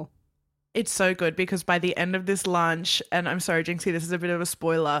terrible. It's so good because by the end of this lunch, and I'm sorry, Jinxie, this is a bit of a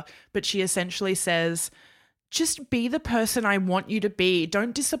spoiler, but she essentially says, just be the person I want you to be.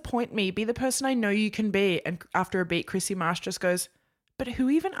 Don't disappoint me. Be the person I know you can be. And after a beat, Chrissy Marsh just goes, but who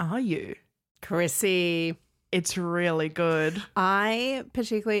even are you? Chrissy. It's really good. I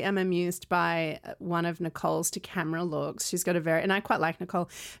particularly am amused by one of Nicole's to camera looks. She's got and I quite like Nicole.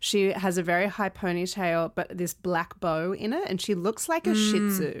 She has a very high ponytail, but this black bow in it, and she looks like a Shih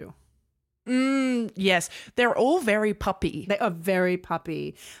Tzu. Yes, they're all very puppy. They are very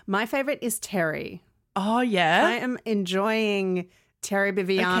puppy. My favorite is Terry. Oh, yeah? I am enjoying Terry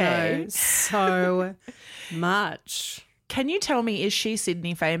Biviano so much. Can you tell me, is she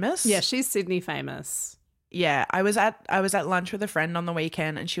Sydney famous? Yeah, she's Sydney famous. Yeah, I was at lunch with a friend on the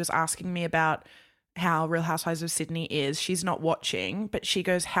weekend, and she was asking me about how Real Housewives of Sydney is. She's not watching, but she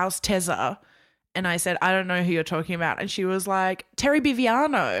goes, how's Tezza? And I said, I don't know who you're talking about. And she was like, Terry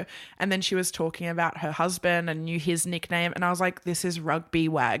Biviano. And then she was talking about her husband and knew his nickname. And I was like, this is rugby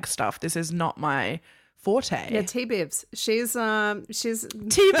wag stuff. This is not my forte. Yeah, T-Bibs. She's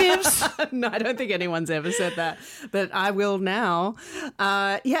T-Bibs. No, I don't think anyone's ever said that, but I will now.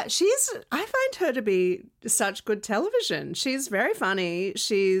 I find her to be such good television. She's very funny.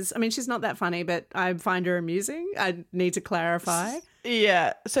 She's not that funny, but I find her amusing. I need to clarify.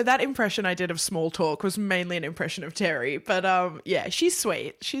 Yeah. So that impression I did of Small Talk was mainly an impression of Terry. But yeah, she's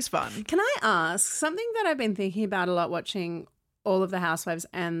sweet. She's fun. Can I ask something that I've been thinking about a lot watching all of the Housewives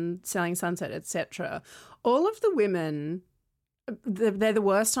and Selling Sunset, etc. All of the women, they're the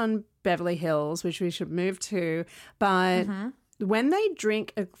worst on Beverly Hills, which we should move to. But when they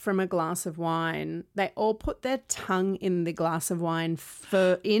drink from a glass of wine, they all put their tongue in the glass of wine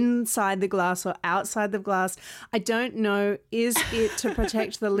for inside the glass or outside the glass. I don't know. Is it to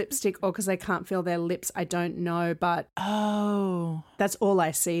protect the lipstick or because they can't feel their lips? I don't know. But that's all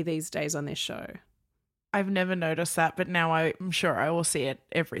I see these days on this show. I've never noticed that, but now I'm sure I will see it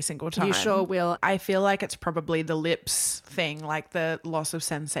every single time. You sure will. I feel like it's probably the lips thing, like the loss of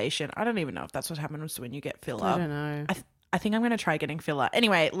sensation. I don't even know if that's what happens when you get filler. I don't know. I think I'm going to try getting filler.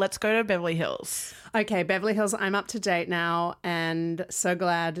 Anyway, let's go to Beverly Hills. Okay, Beverly Hills, I'm up to date now and so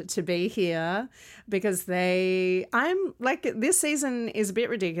glad to be here because I'm like, this season is a bit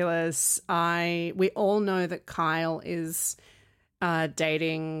ridiculous. We all know that Kyle is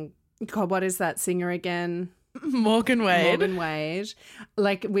dating, God, what is that singer again? Morgan Wade.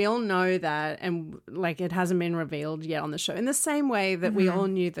 Like, we all know that, and like, it hasn't been revealed yet on the show. In the same way that we all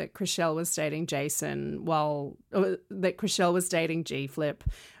knew that Chrishell was dating Jason that Chrishell was dating G-Flip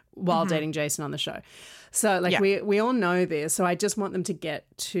while dating Jason on the show. So like, we all know this. So I just want them to get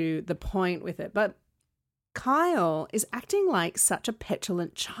to the point with it. But Kyle is acting like such a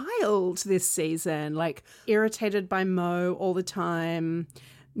petulant child this season, like irritated by Mo all the time,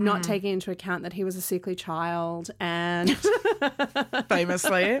 not taking into account that he was a sickly child, and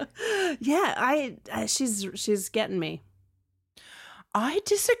famously, yeah, she's getting me. I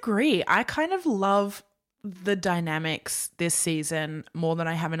disagree. I kind of love the dynamics this season more than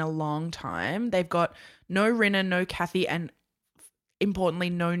I have in a long time. They've got no Rinna, no Kathy, and importantly,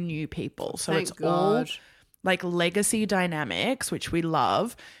 no new people. So Thank it's God. all like legacy dynamics, which we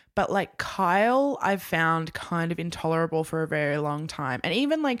love. But like Kyle, I've found kind of intolerable for a very long time. And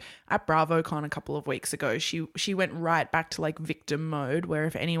even like at BravoCon a couple of weeks ago, she went right back to like victim mode, where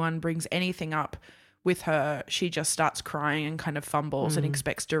if anyone brings anything up with her, she just starts crying and kind of fumbles and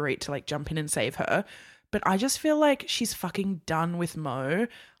expects Dorit to like jump in and save her. But I just feel like she's fucking done with Mo.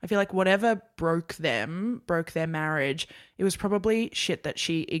 I feel like whatever broke their marriage, it was probably shit that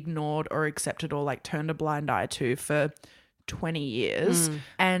she ignored or accepted or like turned a blind eye to for 20 years.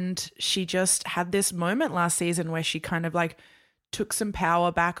 And she just had this moment last season where she kind of like took some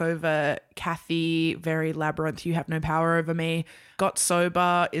power back over Kathy, very Labyrinth, you have no power over me, got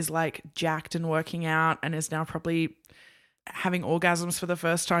sober, is like jacked and working out, and is now probably having orgasms for the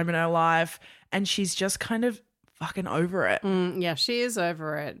first time in her life. And she's just kind of fucking over it. Yeah, she is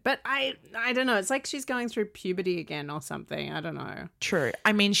over it. But I don't know. It's like she's going through puberty again or something. I don't know. True.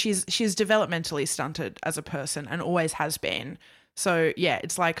 I mean, she's developmentally stunted as a person and always has been. So, yeah,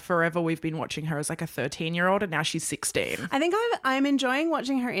 it's like forever we've been watching her as like a 13-year-old and now she's 16. I think I'm enjoying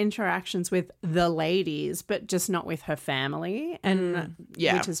watching her interactions with the ladies, but just not with her family, and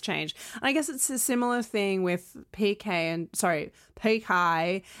yeah. which has changed. And I guess it's a similar thing with PK and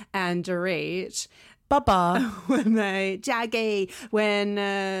Dorit. Baba. When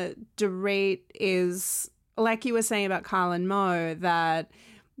Dorit is, like you were saying about Kyle and Mo, that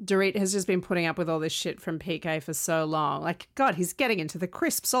Dorit has just been putting up with all this shit from PK for so long. Like, God, he's getting into the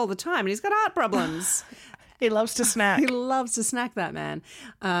crisps all the time and he's got heart problems. He loves to snack. He loves to snack, that man.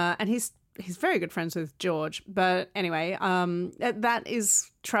 And he's very good friends with George. But anyway, that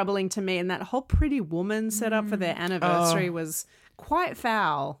is troubling to me. And that whole Pretty Woman set up for their anniversary was quite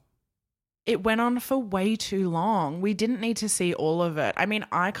foul. It went on for way too long. We didn't need to see all of it. I mean,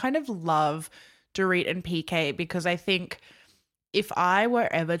 I kind of love Dorit and PK because I think if I were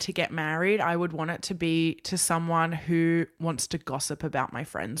ever to get married, I would want it to be to someone who wants to gossip about my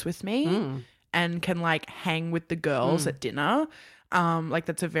friends with me and can like hang with the girls at dinner. Like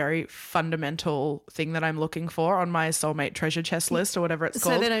that's a very fundamental thing that I'm looking for on my soulmate treasure chest list or whatever it's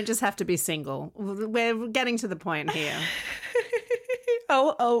called. So they don't just have to be single. We're getting to the point here.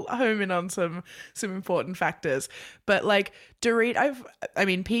 I'll home in on some important factors. But like Dorit,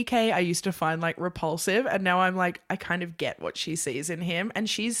 PK I used to find like repulsive, and now I'm like, I kind of get what she sees in him. And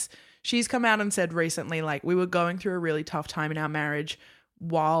she's come out and said recently, like, we were going through a really tough time in our marriage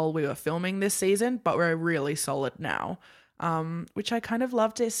while we were filming this season, but we're really solid now. Which I kind of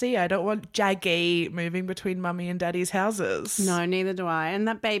love to see. I don't want Jaggy moving between mummy and daddy's houses. No, neither do I. And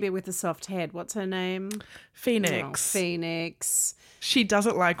that baby with the soft head, what's her name? Phoenix. Oh, Phoenix. She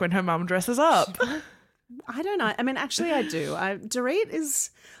doesn't like when her mum dresses up. I don't know. I mean, actually, I do. Dorit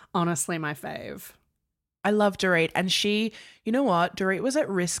is honestly my fave. I love Dorit. And she, you know what? Dorit was at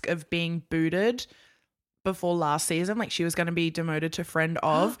risk of being booted before last season. Like she was going to be demoted to friend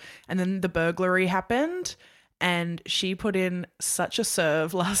of. And then the burglary happened. And she put in such a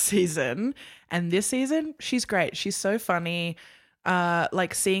serve last season. And this season, she's great. She's so funny.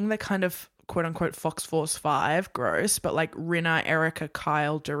 Like seeing the kind of quote unquote Fox Force 5, gross, but like Rinna, Erica,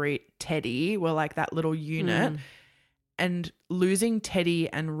 Kyle, Dorit, Teddy were like that little unit. And losing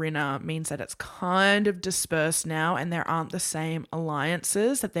Teddy and Rinna means that it's kind of dispersed now and there aren't the same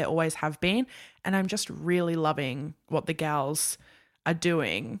alliances that there always have been. And I'm just really loving what the gals are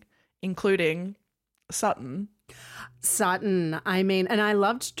doing, including Sutton. I mean, and I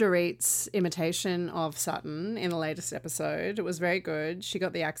loved Dorit's imitation of Sutton in the latest episode. It was very good. She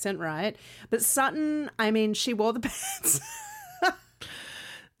got the accent right. But Sutton, I mean, she wore the pants.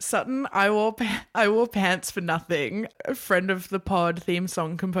 Sutton, I wore pants for nothing. A friend of the pod, theme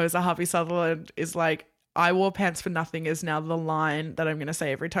song composer Harvey Sutherland, is like, I wore pants for nothing is now the line that I'm going to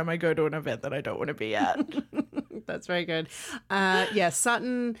say every time I go to an event that I don't want to be at. That's very good. Yeah,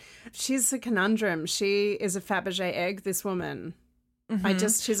 Sutton, she's a conundrum. She is a Fabergé egg, this woman.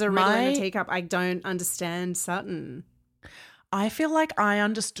 She's a riddle in a teacup. I don't understand Sutton. I feel like I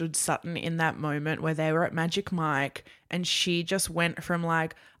understood Sutton in that moment where they were at Magic Mike and she just went from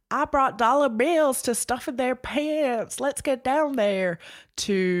like, I brought dollar bills to stuff in their pants, let's get down there,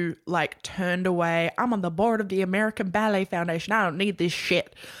 to like turned away, I'm on the board of the American Ballet Foundation, I don't need this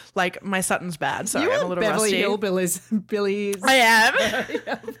shit. Like my Sutton's bad. Sorry, I'm a little Beverly rusty. Billy's. I am.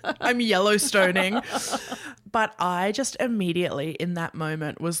 I'm Yellowstoning. But I just immediately in that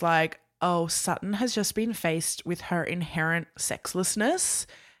moment was like, oh, Sutton has just been faced with her inherent sexlessness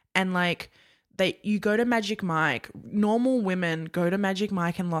and like you go to Magic Mike, normal women go to Magic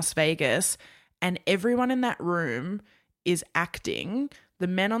Mike in Las Vegas, and everyone in that room is acting. The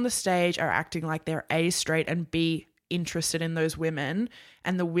men on the stage are acting like they're A, straight, and B, interested in those women,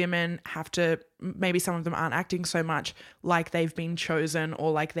 and the women have to, maybe some of them aren't acting so much like they've been chosen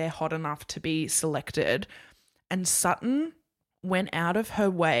or like they're hot enough to be selected. And Sutton went out of her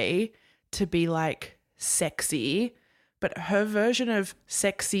way to be like sexy, but her version of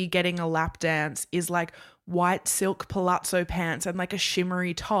sexy getting a lap dance is like white silk palazzo pants and like a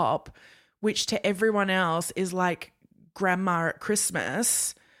shimmery top, which to everyone else is like grandma at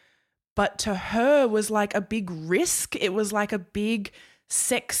Christmas. But to her was like a big risk. It was like a big,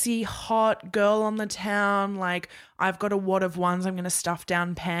 sexy, hot girl on the town. Like, I've got a wad of ones, I'm going to stuff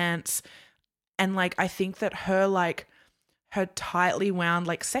down pants. And like, I think that her tightly wound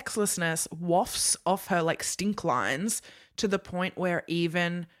like sexlessness wafts off her like stink lines to the point where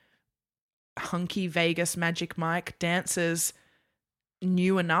even hunky Vegas Magic Mike dancers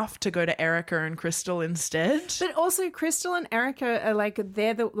knew enough to go to Erica and Crystal instead. But also Crystal and Erica are like,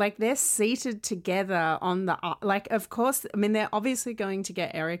 they're seated together on the, like, of course, I mean, they're obviously going to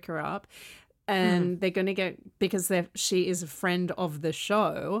get Erica up and they're going to get, because she is a friend of the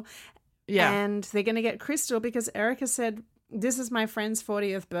show. Yeah. And they're going to get Crystal because Erica said, this is my friend's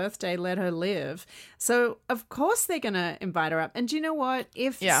 40th birthday, let her live. So, of course, they're going to invite her up. And do you know what?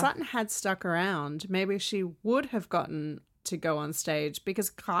 If Sutton had stuck around, maybe she would have gotten to go on stage because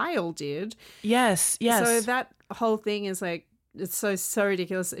Kyle did. Yes. So that whole thing is like, it's so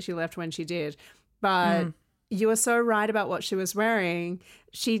ridiculous that she left when she did. But you were so right about what she was wearing.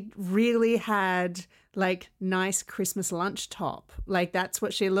 She really had like nice Christmas lunch top. Like that's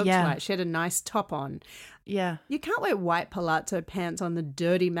what she looked like. She had a nice top on. Yeah. You can't wear white palazzo pants on the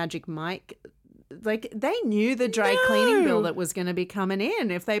dirty Magic Mike. Like they knew the dry cleaning bill that was going to be coming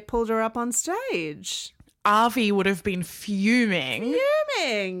in if they pulled her up on stage. Avi would have been fuming.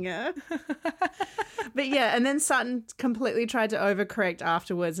 But yeah, and then Sutton completely tried to overcorrect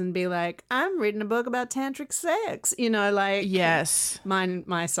afterwards and be like, I'm reading a book about tantric sex. You know, like. Yes.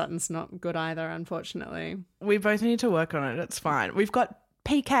 My Sutton's not good either, unfortunately. We both need to work on it. It's fine. We've got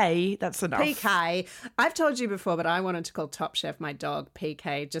PK. That's enough. PK. I've told you before, but I wanted to call Top Chef my dog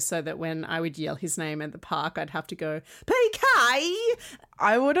PK just so that when I would yell his name at the park, I'd have to go, PK.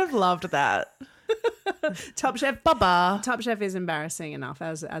 I would have loved that. Top Chef Baba. Top Chef is embarrassing enough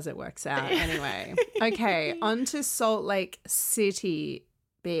as it works out. Anyway, okay, on to Salt Lake City,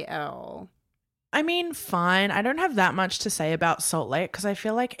 BL. I mean, fine. I don't have that much to say about Salt Lake because I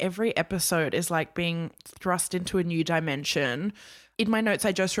feel like every episode is like being thrust into a new dimension. In my notes,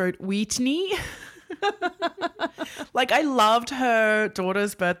 I just wrote Whitney. Like, I loved her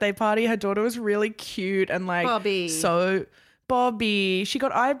daughter's birthday party. Her daughter was really cute and like Bobby, she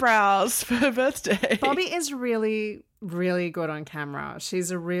got eyebrows for her birthday. Bobby is really, really good on camera.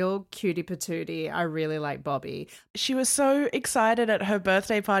 She's a real cutie patootie. I really like Bobby. She was so excited at her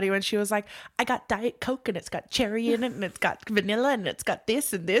birthday party when she was like, I got Diet Coke and it's got cherry in it and it's got vanilla and it's got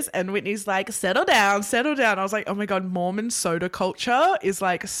this and this. And Whitney's like, settle down, settle down. I was like, oh my God, Mormon soda culture is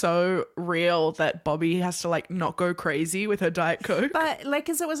like so real that Bobby has to like not go crazy with her Diet Coke. But like,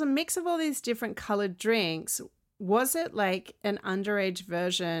 because it was a mix of all these different colored drinks. Was it like an underage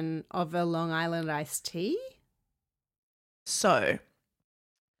version of a Long Island iced tea? So,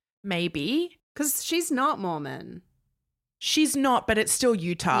 maybe. Because she's not Mormon. She's not, but it's still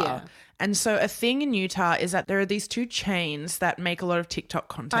Utah. Yeah. And so a thing in Utah is that there are these two chains that make a lot of TikTok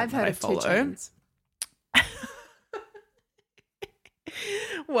content I've heard that I of follow. two chains.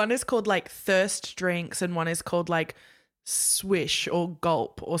 One is called like Thirst Drinks and one is called like Swish or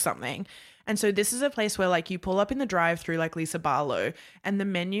Gulp or something. And so this is a place where like you pull up in the drive-through like Lisa Barlow and the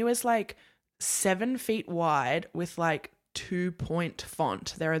menu is like 7 feet wide with like 2-point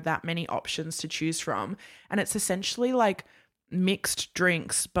font. There are that many options to choose from. And it's essentially like mixed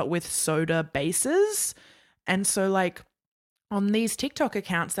drinks but with soda bases. And so like on these TikTok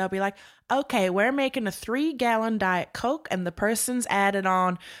accounts, they'll be like, okay, we're making a 3-gallon Diet Coke and the person's added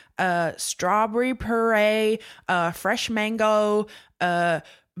on strawberry puree, fresh mango,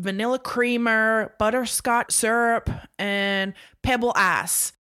 vanilla creamer, butterscotch syrup, and pebble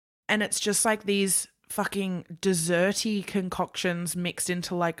ice. And it's just like these fucking desserty concoctions mixed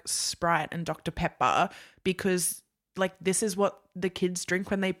into like Sprite and Dr. Pepper because like this is what the kids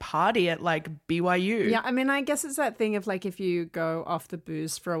drink when they party at like BYU. Yeah, I mean, I guess it's that thing of like if you go off the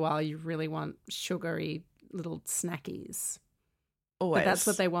booze for a while, you really want sugary little snackies. Always. But that's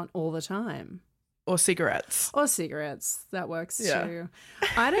what they want all the time. Or cigarettes. Or cigarettes. That works Yeah. too.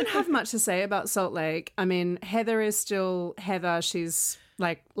 I don't have much to say about Salt Lake. I mean, Heather is still Heather. She's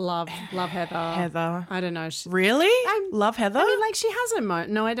like, love Heather. Heather. I don't know. Really? Love Heather? I mean, like, she has her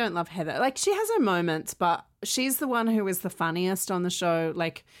moments. No, I don't love Heather. Like, she has her moments, but she's the one who is the funniest on the show,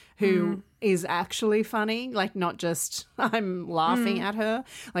 like, who is actually funny, like, not just I'm laughing at her.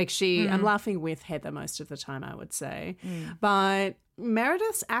 Like, I'm laughing with Heather most of the time, I would say. But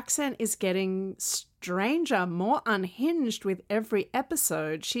Meredith's accent is getting stranger, more unhinged with every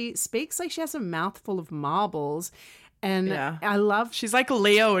episode. She speaks like she has a mouthful of marbles. And I love... She's like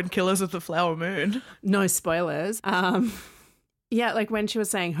Leo in Killers of the Flower Moon. No spoilers. Yeah, like when she was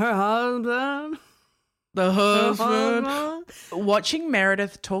saying her husband... The husband. Watching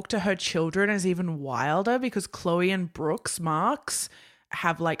Meredith talk to her children is even wilder because Chloe and Brooks Marks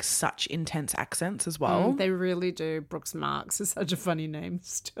have like such intense accents as well. They really do. Brooks Marks is such a funny name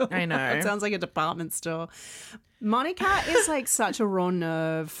still. I know. It sounds like a department store. Monica is like such a raw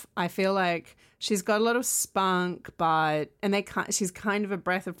nerve. I feel like she's got a lot of spunk, she's kind of a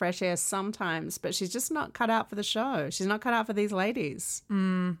breath of fresh air sometimes, but she's just not cut out for the show. She's not cut out for these ladies.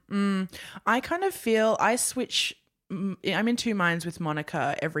 I kind of feel I'm in two minds with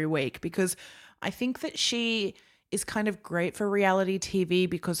Monica every week because I think that she is kind of great for reality TV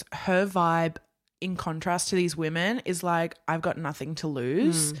because her vibe, in contrast to these women, is like, I've got nothing to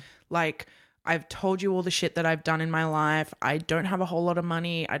lose. Like, I've told you all the shit that I've done in my life. I don't have a whole lot of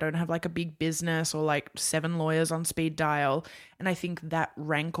money. I don't have like a big business or like 7 lawyers on speed dial. And I think that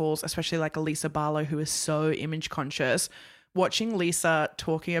rankles, especially like a Lisa Barlow who is so image conscious. Watching Lisa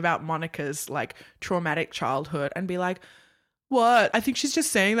talking about Monica's like traumatic childhood and be like, what? I think she's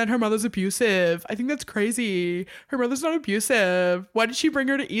just saying that her mother's abusive. I think that's crazy. Her mother's not abusive. Why did she bring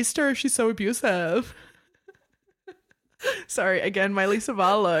her to Easter if she's so abusive? Sorry, again, my Lisa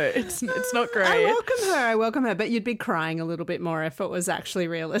Barlow. It's not great. I welcome her, but you'd be crying a little bit more if it was actually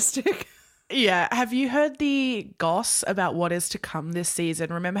realistic. Yeah. Have you heard the goss about what is to come this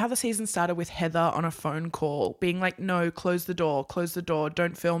season? Remember how the season started with Heather on a phone call being like, no, close the door,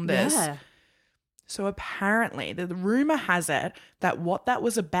 don't film this. Yeah. So apparently the rumor has it that what that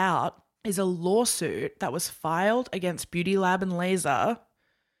was about is a lawsuit that was filed against Beauty Lab and Laser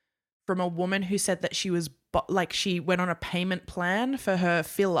from a woman who said that she went on a payment plan for her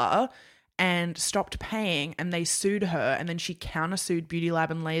filler and stopped paying and they sued her and then she countersued Beauty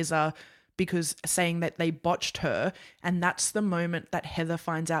Lab and Laser because saying that they botched her, and that's the moment that Heather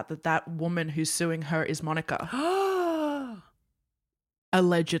finds out that woman who's suing her is Monica.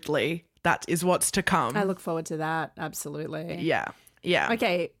 Allegedly. That is what's to come. I look forward to that. Absolutely. Yeah. Yeah.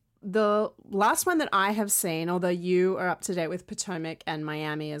 Okay. The last one that I have seen, although you are up to date with Potomac and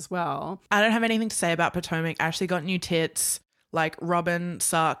Miami as well. I don't have anything to say about Potomac. Ashley got new tits. Like, Robin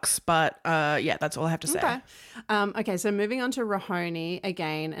sucks. But yeah, that's all I have to say. Okay. Okay, so moving on to Rahoney,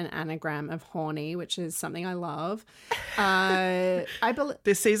 again, an anagram of horny, which is something I love. I believe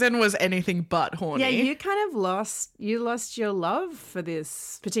this season was anything but horny. Yeah, you kind of lost your love for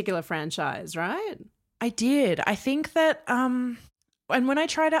this particular franchise, right? I did. I think that and when I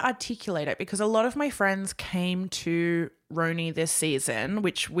try to articulate it, because a lot of my friends came to Roni this season,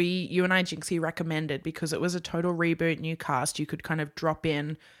 which you and I, Jinxie, recommended because it was a total reboot, new cast. You could kind of drop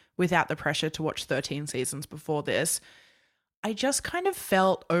in without the pressure to watch 13 seasons before this. I just kind of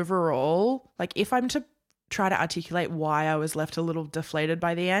felt overall, like if I'm to try to articulate why I was left a little deflated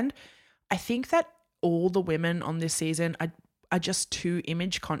by the end, I think that all the women on this season are just too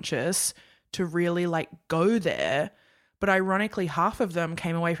image conscious to really like go there. But ironically, half of them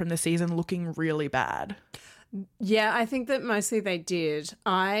came away from the season looking really bad. Yeah, I think that mostly they did.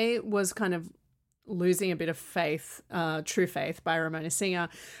 I was kind of losing a bit of faith, true faith by Ramona Singer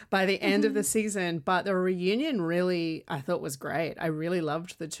by the end of the season. But the reunion really, I thought was great. I really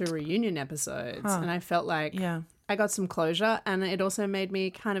loved the 2 reunion episodes. And I felt like I got some closure, and it also made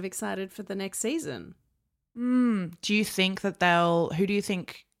me kind of excited for the next season. Do you think that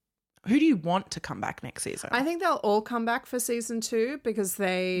who do you want to come back next season? I think they'll all come back for season 2 because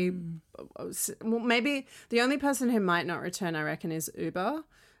maybe the only person who might not return, I reckon, is Uber.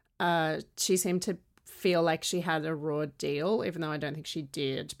 She seemed to feel like she had a raw deal, even though I don't think she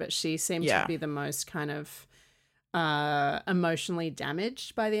did, but she seemed to be the most kind of emotionally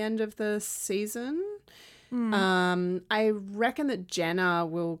damaged by the end of the season. I reckon that Jenna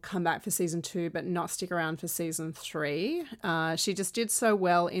will come back for season 2 but not stick around for season 3. She just did so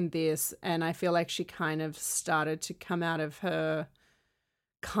well in this, and I feel like she kind of started to come out of her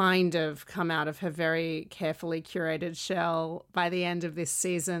very carefully curated shell by the end of this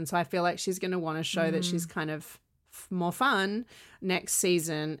season. So I feel like she's going to want to show that she's kind of more fun next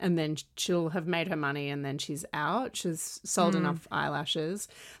season, and then she'll have made her money and then she's out. She's sold enough eyelashes.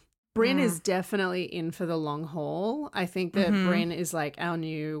 Bryn is definitely in for the long haul. I think that Bryn is like our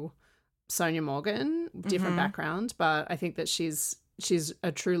new Sonia Morgan, different background, but I think that she's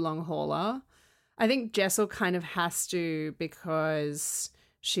a true long hauler. I think Jessel kind of has to because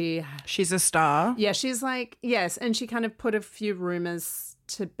she's a star. Yeah, she's like, yes, and she kind of put a few rumors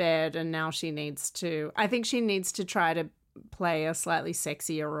to bed, and now she needs to try to play a slightly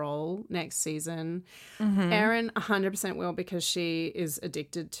sexier role next season. Erin 100% will, because she is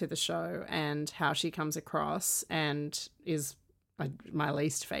addicted to the show and how she comes across, and is my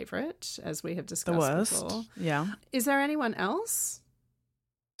least favorite, as we have discussed the worst before. Yeah. Is there anyone else?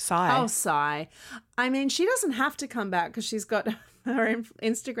 Sai. Oh, Sai. I mean, she doesn't have to come back because she's got her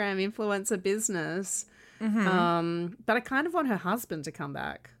Instagram influencer business. But I kind of want her husband to come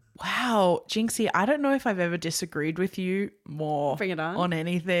back. Wow, Jinxie, I don't know if I've ever disagreed with you more Bring it on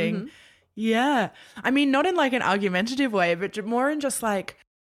anything. Yeah. I mean, not in like an argumentative way, but more in just like,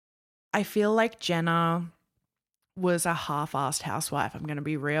 I feel like Jenna was a half-assed housewife, I'm going to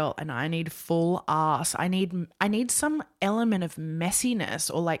be real, and I need full ass. I need some element of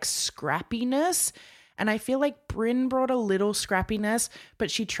messiness or like scrappiness. And I feel like Bryn brought a little scrappiness, but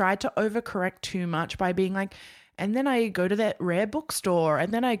she tried to overcorrect too much by being like, and then I go to that rare bookstore,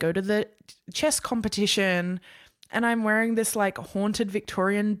 and then I go to the chess competition, and I'm wearing this like haunted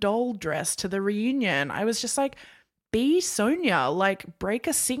Victorian doll dress to the reunion. I was just like, be Sonia, like break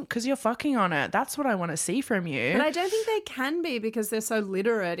a sink because you're fucking on it. That's what I want to see from you. But I don't think they can be, because they're so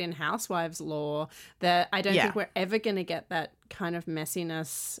literate in housewives law that I don't think we're ever going to get that kind of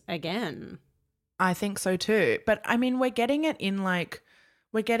messiness again. I think so too. But I mean, we're getting it in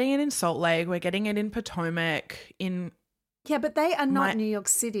Salt Lake, we're getting it in Potomac, Yeah, but they are not New York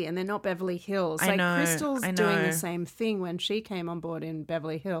City, and they're not Beverly Hills. I know, Crystal's doing the same thing when she came on board in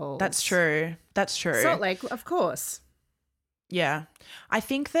Beverly Hills. That's true. Salt Lake, of course. Yeah. I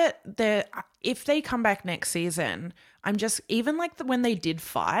think that if they come back next season, I'm just, even like when they did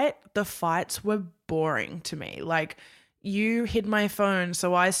fight, the fights were boring to me. Like, you hid my phone,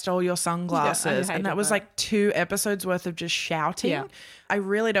 so I stole your sunglasses. Yeah, and that was like 2 episodes worth of just shouting. Yeah. I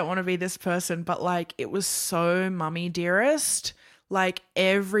really don't want to be this person, but like, it was so mummy dearest. Like,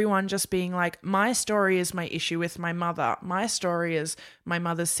 everyone just being like, my story is my issue with my mother. My story is my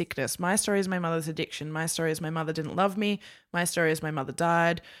mother's sickness. My story is my mother's addiction. My story is my mother didn't love me. My story is my mother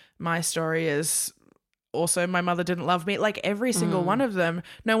died. My story is also my mother didn't love me. Like, every single one of them.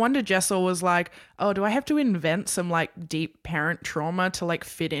 No wonder Jessel was like, oh, do I have to invent some like deep parent trauma to like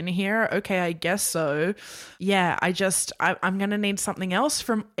fit in here? Okay, I guess so. Yeah, I'm going to need something else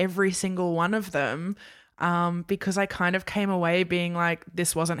from every single one of them. Because I kind of came away being like,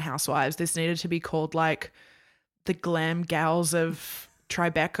 this wasn't Housewives. This needed to be called like the Glam Gals of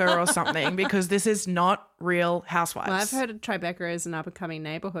Tribeca or something, because this is not real Housewives. Well, I've heard Tribeca is an up-and-coming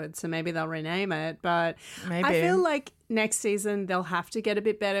neighborhood, so maybe they'll rename it. But Maybe. I feel like next season they'll have to get a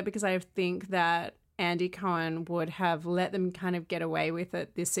bit better, because I think that Andy Cohen would have let them kind of get away with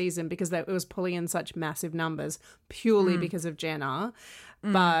it this season, because it was pulling in such massive numbers purely because of Jenna.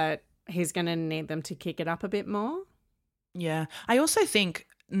 But he's going to need them to kick it up a bit more. Yeah. I also think,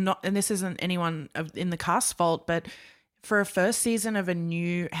 not, and this isn't anyone in the cast's fault, but for a first season of a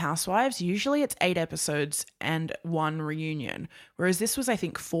new Housewives, usually it's 8 episodes and 1 reunion. Whereas this was, I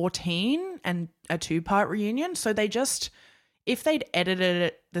think, 14 and a 2-part reunion. So they just, if they'd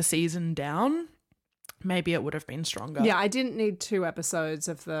edited the season down, maybe it would have been stronger. Yeah, I didn't need 2 episodes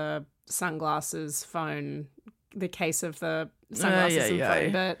of the sunglasses phone, the case of the sunglasses and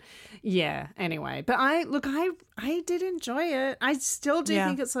phone. But yeah, anyway. But I did enjoy it. I still do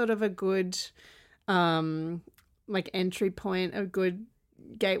think it's sort of a good like entry point, a good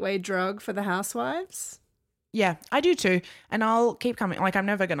gateway drug for the Housewives. Yeah, I do too. And I'll keep coming. Like, I'm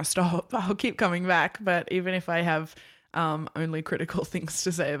never going to stop. I'll keep coming back. But even if I have only critical things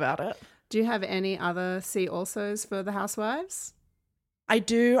to say about it. Do you have any other see alsos for the Housewives? I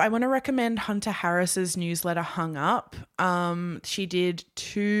do. I want to recommend Hunter Harris's newsletter, Hung Up. She did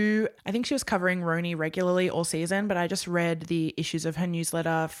 2, I think she was covering Roni regularly all season, but I just read the issues of her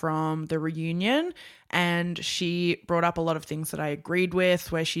newsletter from the reunion, and she brought up a lot of things that I agreed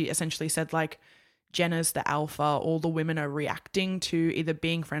with, where she essentially said like, Jenna's the alpha, all the women are reacting to either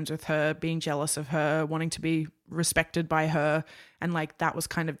being friends with her, being jealous of her, wanting to be respected by her, and like that was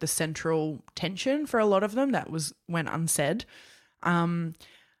kind of the central tension for a lot of them that went unsaid.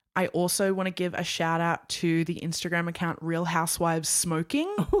 I also want to give a shout out to the Instagram account Real Housewives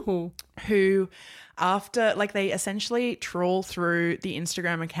Smoking, who after, like, they essentially trawl through the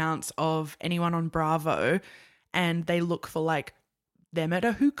Instagram accounts of anyone on Bravo and they look for like them at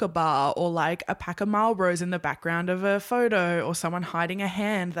a hookah bar or like a pack of Marlboros in the background of a photo or someone hiding a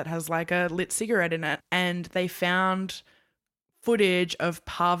hand that has like a lit cigarette in it. And they found footage of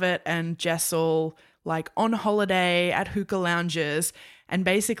Parvit and Jessel like on holiday at hookah lounges, and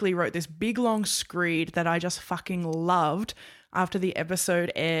basically wrote this big long screed that I just fucking loved after the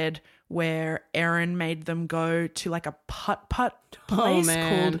episode aired, where Erin made them go to like a putt-putt place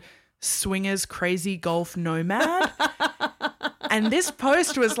called Swingers Crazy Golf Nomad. And this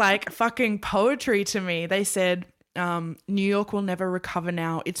post was like fucking poetry to me. They said, New York will never recover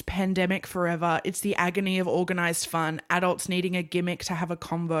now. It's pandemic forever. It's the agony of organized fun. Adults needing a gimmick to have a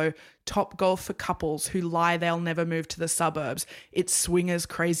convo. Top golf for couples who lie they'll never move to the suburbs. It's Swingers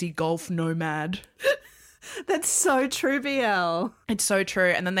Crazy Golf Nomad. That's so true, BL. It's so true.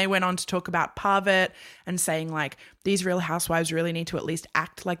 And then they went on to talk about Parvit and saying like, these Real Housewives really need to at least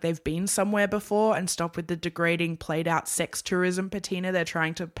act like they've been somewhere before and stop with the degrading played out sex tourism patina they're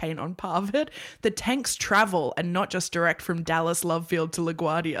trying to paint on Parvit. The tanks travel and not just direct from Dallas Lovefield to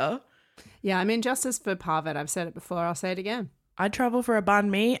LaGuardia. Yeah, I mean, justice for Parvit. I've said it before. I'll say it again. I'd travel for a banh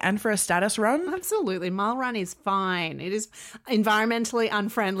mi and for a status run. Absolutely. Mile run is fine. It is environmentally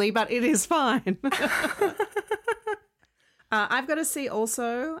unfriendly, but it is fine. I've got to see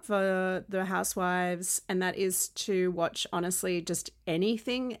also for the Housewives, and that is to watch, honestly, just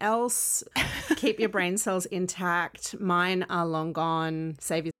anything else. Keep your brain cells intact. Mine are long gone.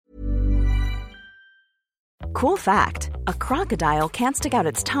 Save your... Cool fact, a crocodile can't stick out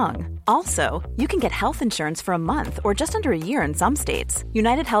its tongue. Also, you can get health insurance for a month or just under a year in some states.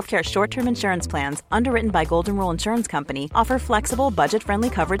 United Healthcare short-term insurance plans, underwritten by Golden Rule Insurance Company, offer flexible, budget-friendly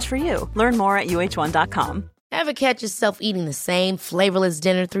coverage for you. Learn more at uh1.com. Ever catch yourself eating the same flavorless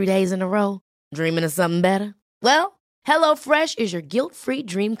dinner 3 days in a row? Dreaming of something better? Well, HelloFresh is your guilt-free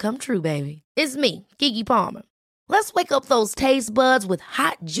dream come true, baby. It's me, Keke Palmer. Let's wake up those taste buds with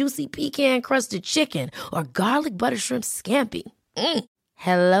hot, juicy pecan-crusted chicken or garlic butter shrimp scampi.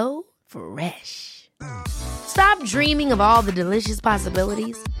 Hello Fresh. Stop dreaming of all the delicious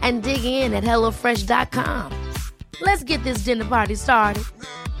possibilities and dig in at HelloFresh.com. Let's get this dinner party started.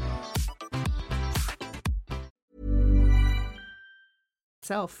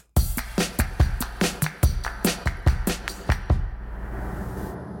 Self.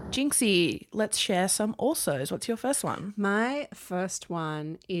 Jinxie, let's share some alsos. What's your first one? My first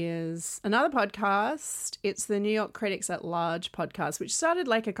one is another podcast. It's the New York Critics at Large podcast, which started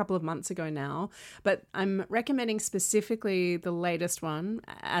like a couple of months ago now. But I'm recommending specifically the latest one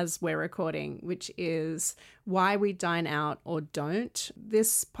as we're recording, which is Why We Dine Out or Don't.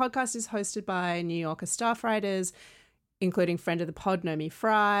 This podcast is hosted by New Yorker staff writers, including friend of the pod, Nomi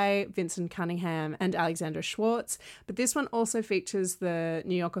Fry, Vincent Cunningham, and Alexandra Schwartz. But this one also features the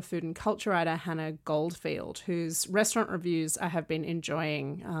New Yorker food and culture writer, Hannah Goldfield, whose restaurant reviews I have been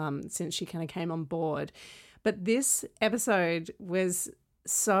enjoying since she kind of came on board. But this episode was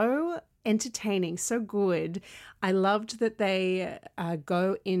so entertaining, so good. I loved that they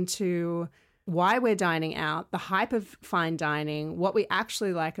go into why we're dining out, the hype of fine dining, what we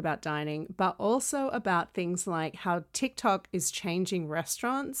actually like about dining, but also about things like how TikTok is changing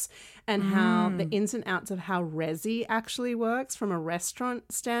restaurants and how the ins and outs of how Resi actually works from a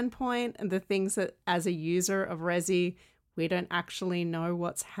restaurant standpoint, and the things that as a user of Resi, we don't actually know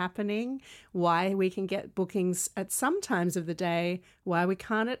what's happening, why we can get bookings at some times of the day, why we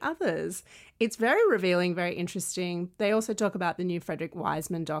can't at others. It's very revealing, very interesting. They also talk about the new Frederick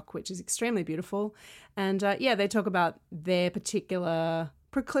Wiseman doc, which is extremely beautiful. And they talk about their particular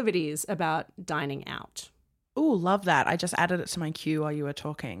proclivities about dining out. Ooh, love that. I just added it to my queue while you were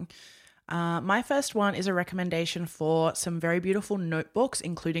talking. My first one is a recommendation for some very beautiful notebooks,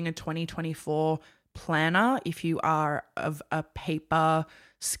 including a 2024 planner if you are of a paper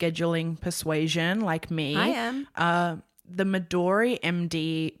scheduling persuasion like me. I am. The Midori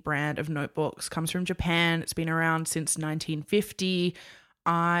MD brand of notebooks comes from Japan. It's been around since 1950.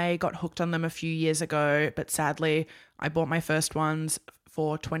 I got hooked on them a few years ago, but sadly I bought my first ones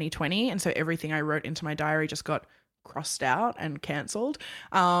for 2020, and so everything I wrote into my diary just got crossed out and cancelled.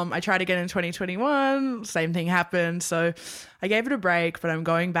 I tried again in 2021, same thing happened, so I gave it a break, but I'm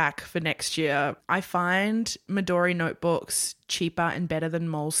going back for next year. I find Midori notebooks cheaper and better than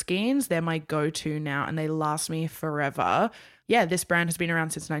Moleskines. They're my go-to now, and they last me forever. Yeah, this brand has been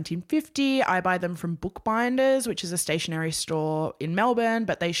around since 1950. I buy them from Bookbinders, which is a stationery store in Melbourne,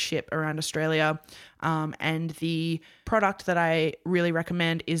 but they ship around Australia. And the product that I really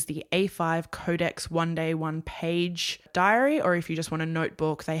recommend is the A5 Codex One Day One Page diary, or if you just want a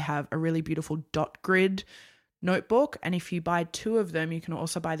notebook, they have a really beautiful dot grid notebook. And if you buy 2 of them, you can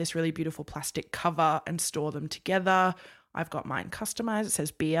also buy this really beautiful plastic cover and store them together. I've got mine customized. It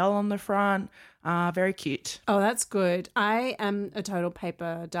says BL on the front. Very cute. Oh, that's good. I am a total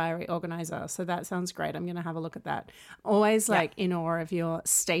paper diary organizer, so that sounds great. I'm going to have a look at that. Always in awe of your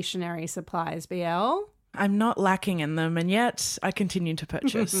stationery supplies, BL. I'm not lacking in them, and yet I continue to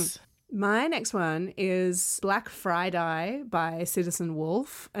purchase. My next one is Black Friday by Citizen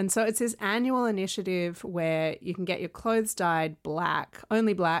Wolf. And so it's this annual initiative where you can get your clothes dyed black,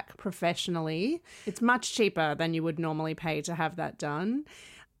 only black, professionally. It's much cheaper than you would normally pay to have that done.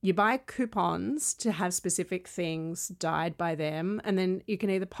 You buy coupons to have specific things dyed by them, and then you can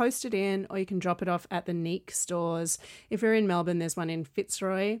either post it in or you can drop it off at the Neek stores. If you're in Melbourne, there's one in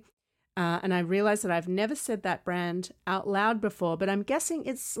Fitzroy. And I realized that I've never said that brand out loud before, but I'm guessing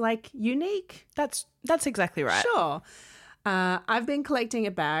it's like unique. That's exactly right. Sure. I've been collecting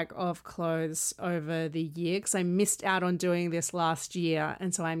a bag of clothes over the year because I missed out on doing this last year,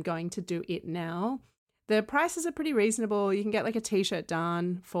 and so I'm going to do it now. The prices are pretty reasonable. You can get like a t-shirt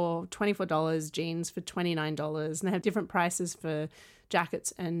done for $24, jeans for $29, and they have different prices for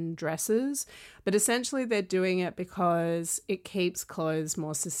jackets and dresses. But essentially they're doing it because it keeps clothes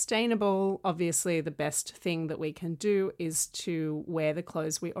more sustainable. Obviously, the best thing that we can do is to wear the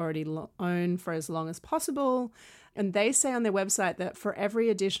clothes we already own for as long as possible. And they say on their website that for every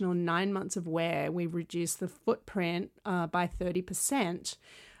additional 9 months of wear, we reduce the footprint by 30%.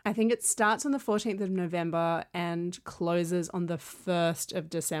 I think it starts on the 14th of November and closes on the 1st of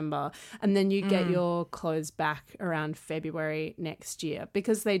December. And then you get your clothes back around February next year.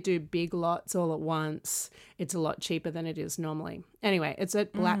 Because they do big lots all at once, it's a lot cheaper than it is normally. Anyway, it's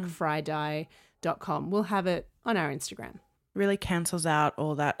at blackfriday.com. We'll have it on our Instagram. Really cancels out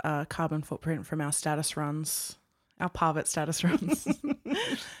all that carbon footprint from our status runs, our Parvit status runs.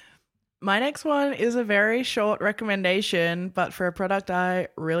 My next one is a very short recommendation, but for a product I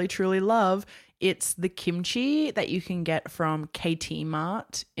really, truly love. It's the kimchi that you can get from KT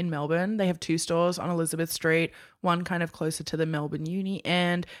Mart in Melbourne. They have 2 stores on Elizabeth Street, one kind of closer to the Melbourne Uni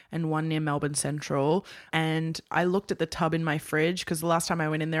end and one near Melbourne Central. And I looked at the tub in my fridge because the last time I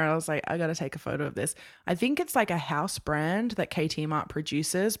went in there, I was like, I got to take a photo of this. I think it's like a house brand that KT Mart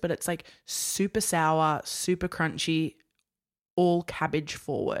produces, but it's like super sour, super crunchy, all cabbage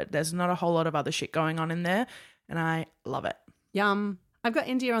forward. There's not a whole lot of other shit going on in there, and I love it. Yum. I've got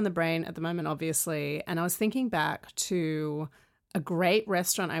India on the brain at the moment, obviously, and I was thinking back to a great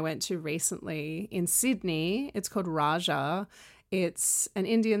restaurant I went to recently in Sydney. It's called Raja. It's an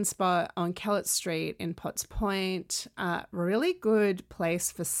Indian spot on Kellett Street in Potts Point. Really good place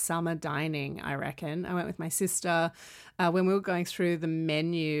for summer dining, I reckon. I went with my sister. When we were going through the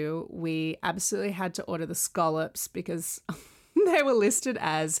menu, we absolutely had to order the scallops because they were listed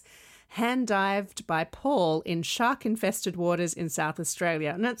as hand-dived by Paul in shark-infested waters in South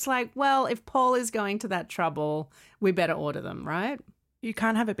Australia. And it's like, well, if Paul is going to that trouble, we better order them, right? You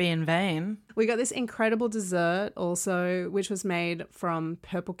can't have it be in vain. We got this incredible dessert also, which was made from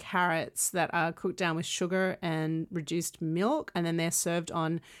purple carrots that are cooked down with sugar and reduced milk. And then they're served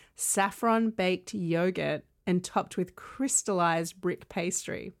on saffron-baked yogurt and topped with crystallized brick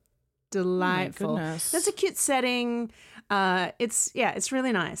pastry. Delightful. Oh my goodness. That's a cute setting. It's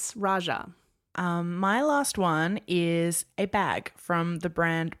really nice. Raja. My last one is a bag from the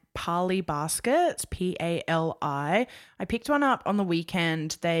brand Pali Baskets, Pali. I picked one up on the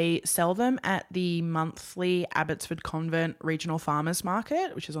weekend. They sell them at the monthly Abbotsford Convent Regional Farmers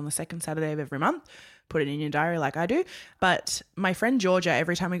Market, which is on the second Saturday of every month. Put it in your diary like I do. But my friend Georgia,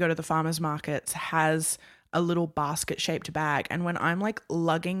 every time we go to the farmers markets, has a little basket-shaped bag. And when I'm like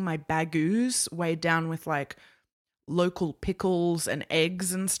lugging my bagoos weighed down with like local pickles and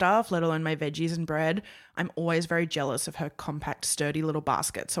eggs and stuff, let alone my veggies and bread, I'm always very jealous of her compact, sturdy little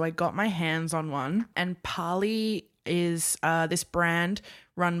basket. So I got my hands on one. And Pali is this brand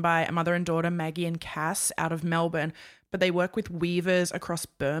run by a mother and daughter, Maggie and Cass, out of Melbourne. But they work with weavers across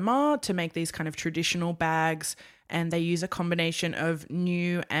Burma to make these kind of traditional bags. And they use a combination of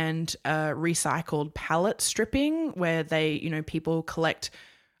new and recycled pallet stripping where they, people collect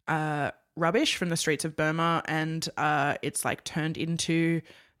rubbish from the streets of Burma and it's like turned into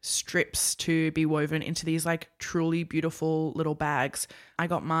strips to be woven into these like truly beautiful little bags. I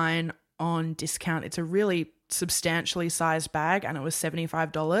got mine on discount. It's a really substantially sized bag and it was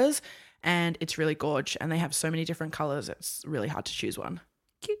 $75 and it's really gorge and they have so many different colors. It's really hard to choose one.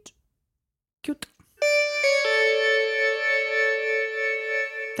 Cute.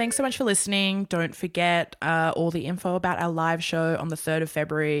 Thanks so much for listening. Don't forget all the info about our live show on the 3rd of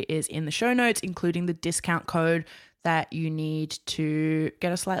February is in the show notes, including the discount code that you need to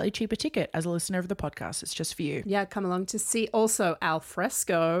get a slightly cheaper ticket as a listener of the podcast. It's just for you. Yeah, come along to see also Al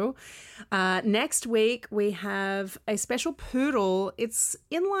Fresco. Next week, we have a special poodle. It's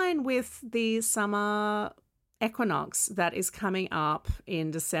in line with the summer equinox that is coming up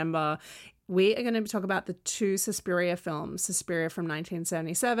in December. We are going to talk about the two Suspiria films, Suspiria from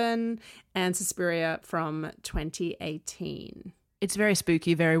 1977 and Suspiria from 2018. It's very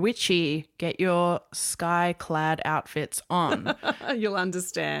spooky, very witchy. Get your sky-clad outfits on. You'll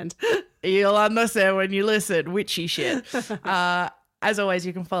understand. You'll understand when you listen. Witchy shit. As always,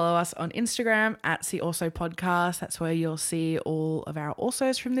 you can follow us on Instagram at See Also Podcast. That's where you'll see all of our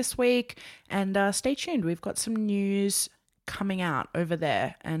alsos from this week. And stay tuned. We've got some news coming out over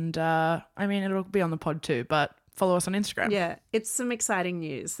there. And it'll be on the pod too, but follow us on Instagram. Yeah, it's some exciting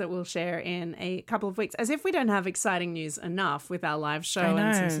news that we'll share in a couple of weeks. As if we don't have exciting news enough with our live show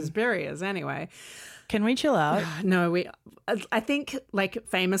and some Suspirias anyway. Can we chill out? No, I think, like,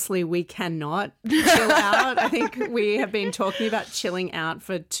 famously, we cannot chill out. I think we have been talking about chilling out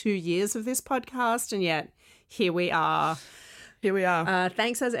for 2 years of this podcast, and yet here we are. Here we are.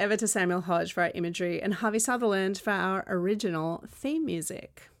 Thanks as ever to Samuel Hodge for our imagery and Harvey Sutherland for our original theme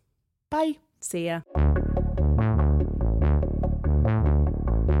music. Bye. See ya.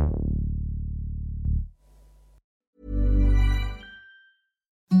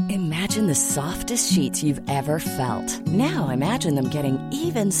 Imagine the softest sheets you've ever felt. Now imagine them getting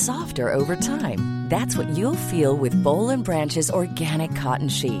even softer over time. That's what you'll feel with Boll & Branch's organic cotton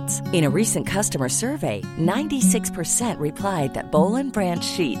sheets. In a recent customer survey, 96% replied that Boll & Branch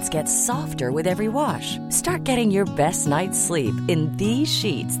sheets get softer with every wash. Start getting your best night's sleep in these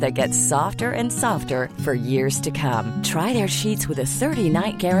sheets that get softer and softer for years to come. Try their sheets with a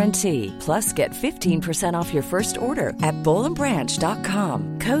 30-night guarantee. Plus, get 15% off your first order at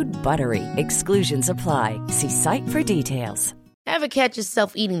bollandbranch.com. Code BUTTERY. Exclusions apply. See site for details. Ever catch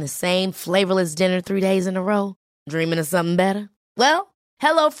yourself eating the same flavorless dinner 3 days in a row? Dreaming of something better? Well,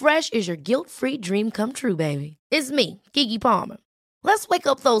 HelloFresh is your guilt-free dream come true, baby. It's me, Keke Palmer. Let's wake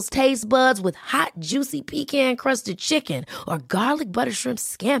up those taste buds with hot, juicy pecan-crusted chicken or garlic butter shrimp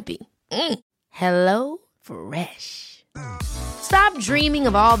scampi. Hello Fresh. Stop dreaming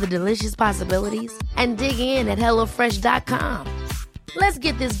of all the delicious possibilities and dig in at HelloFresh.com. Let's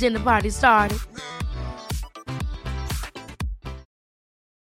get this dinner party started.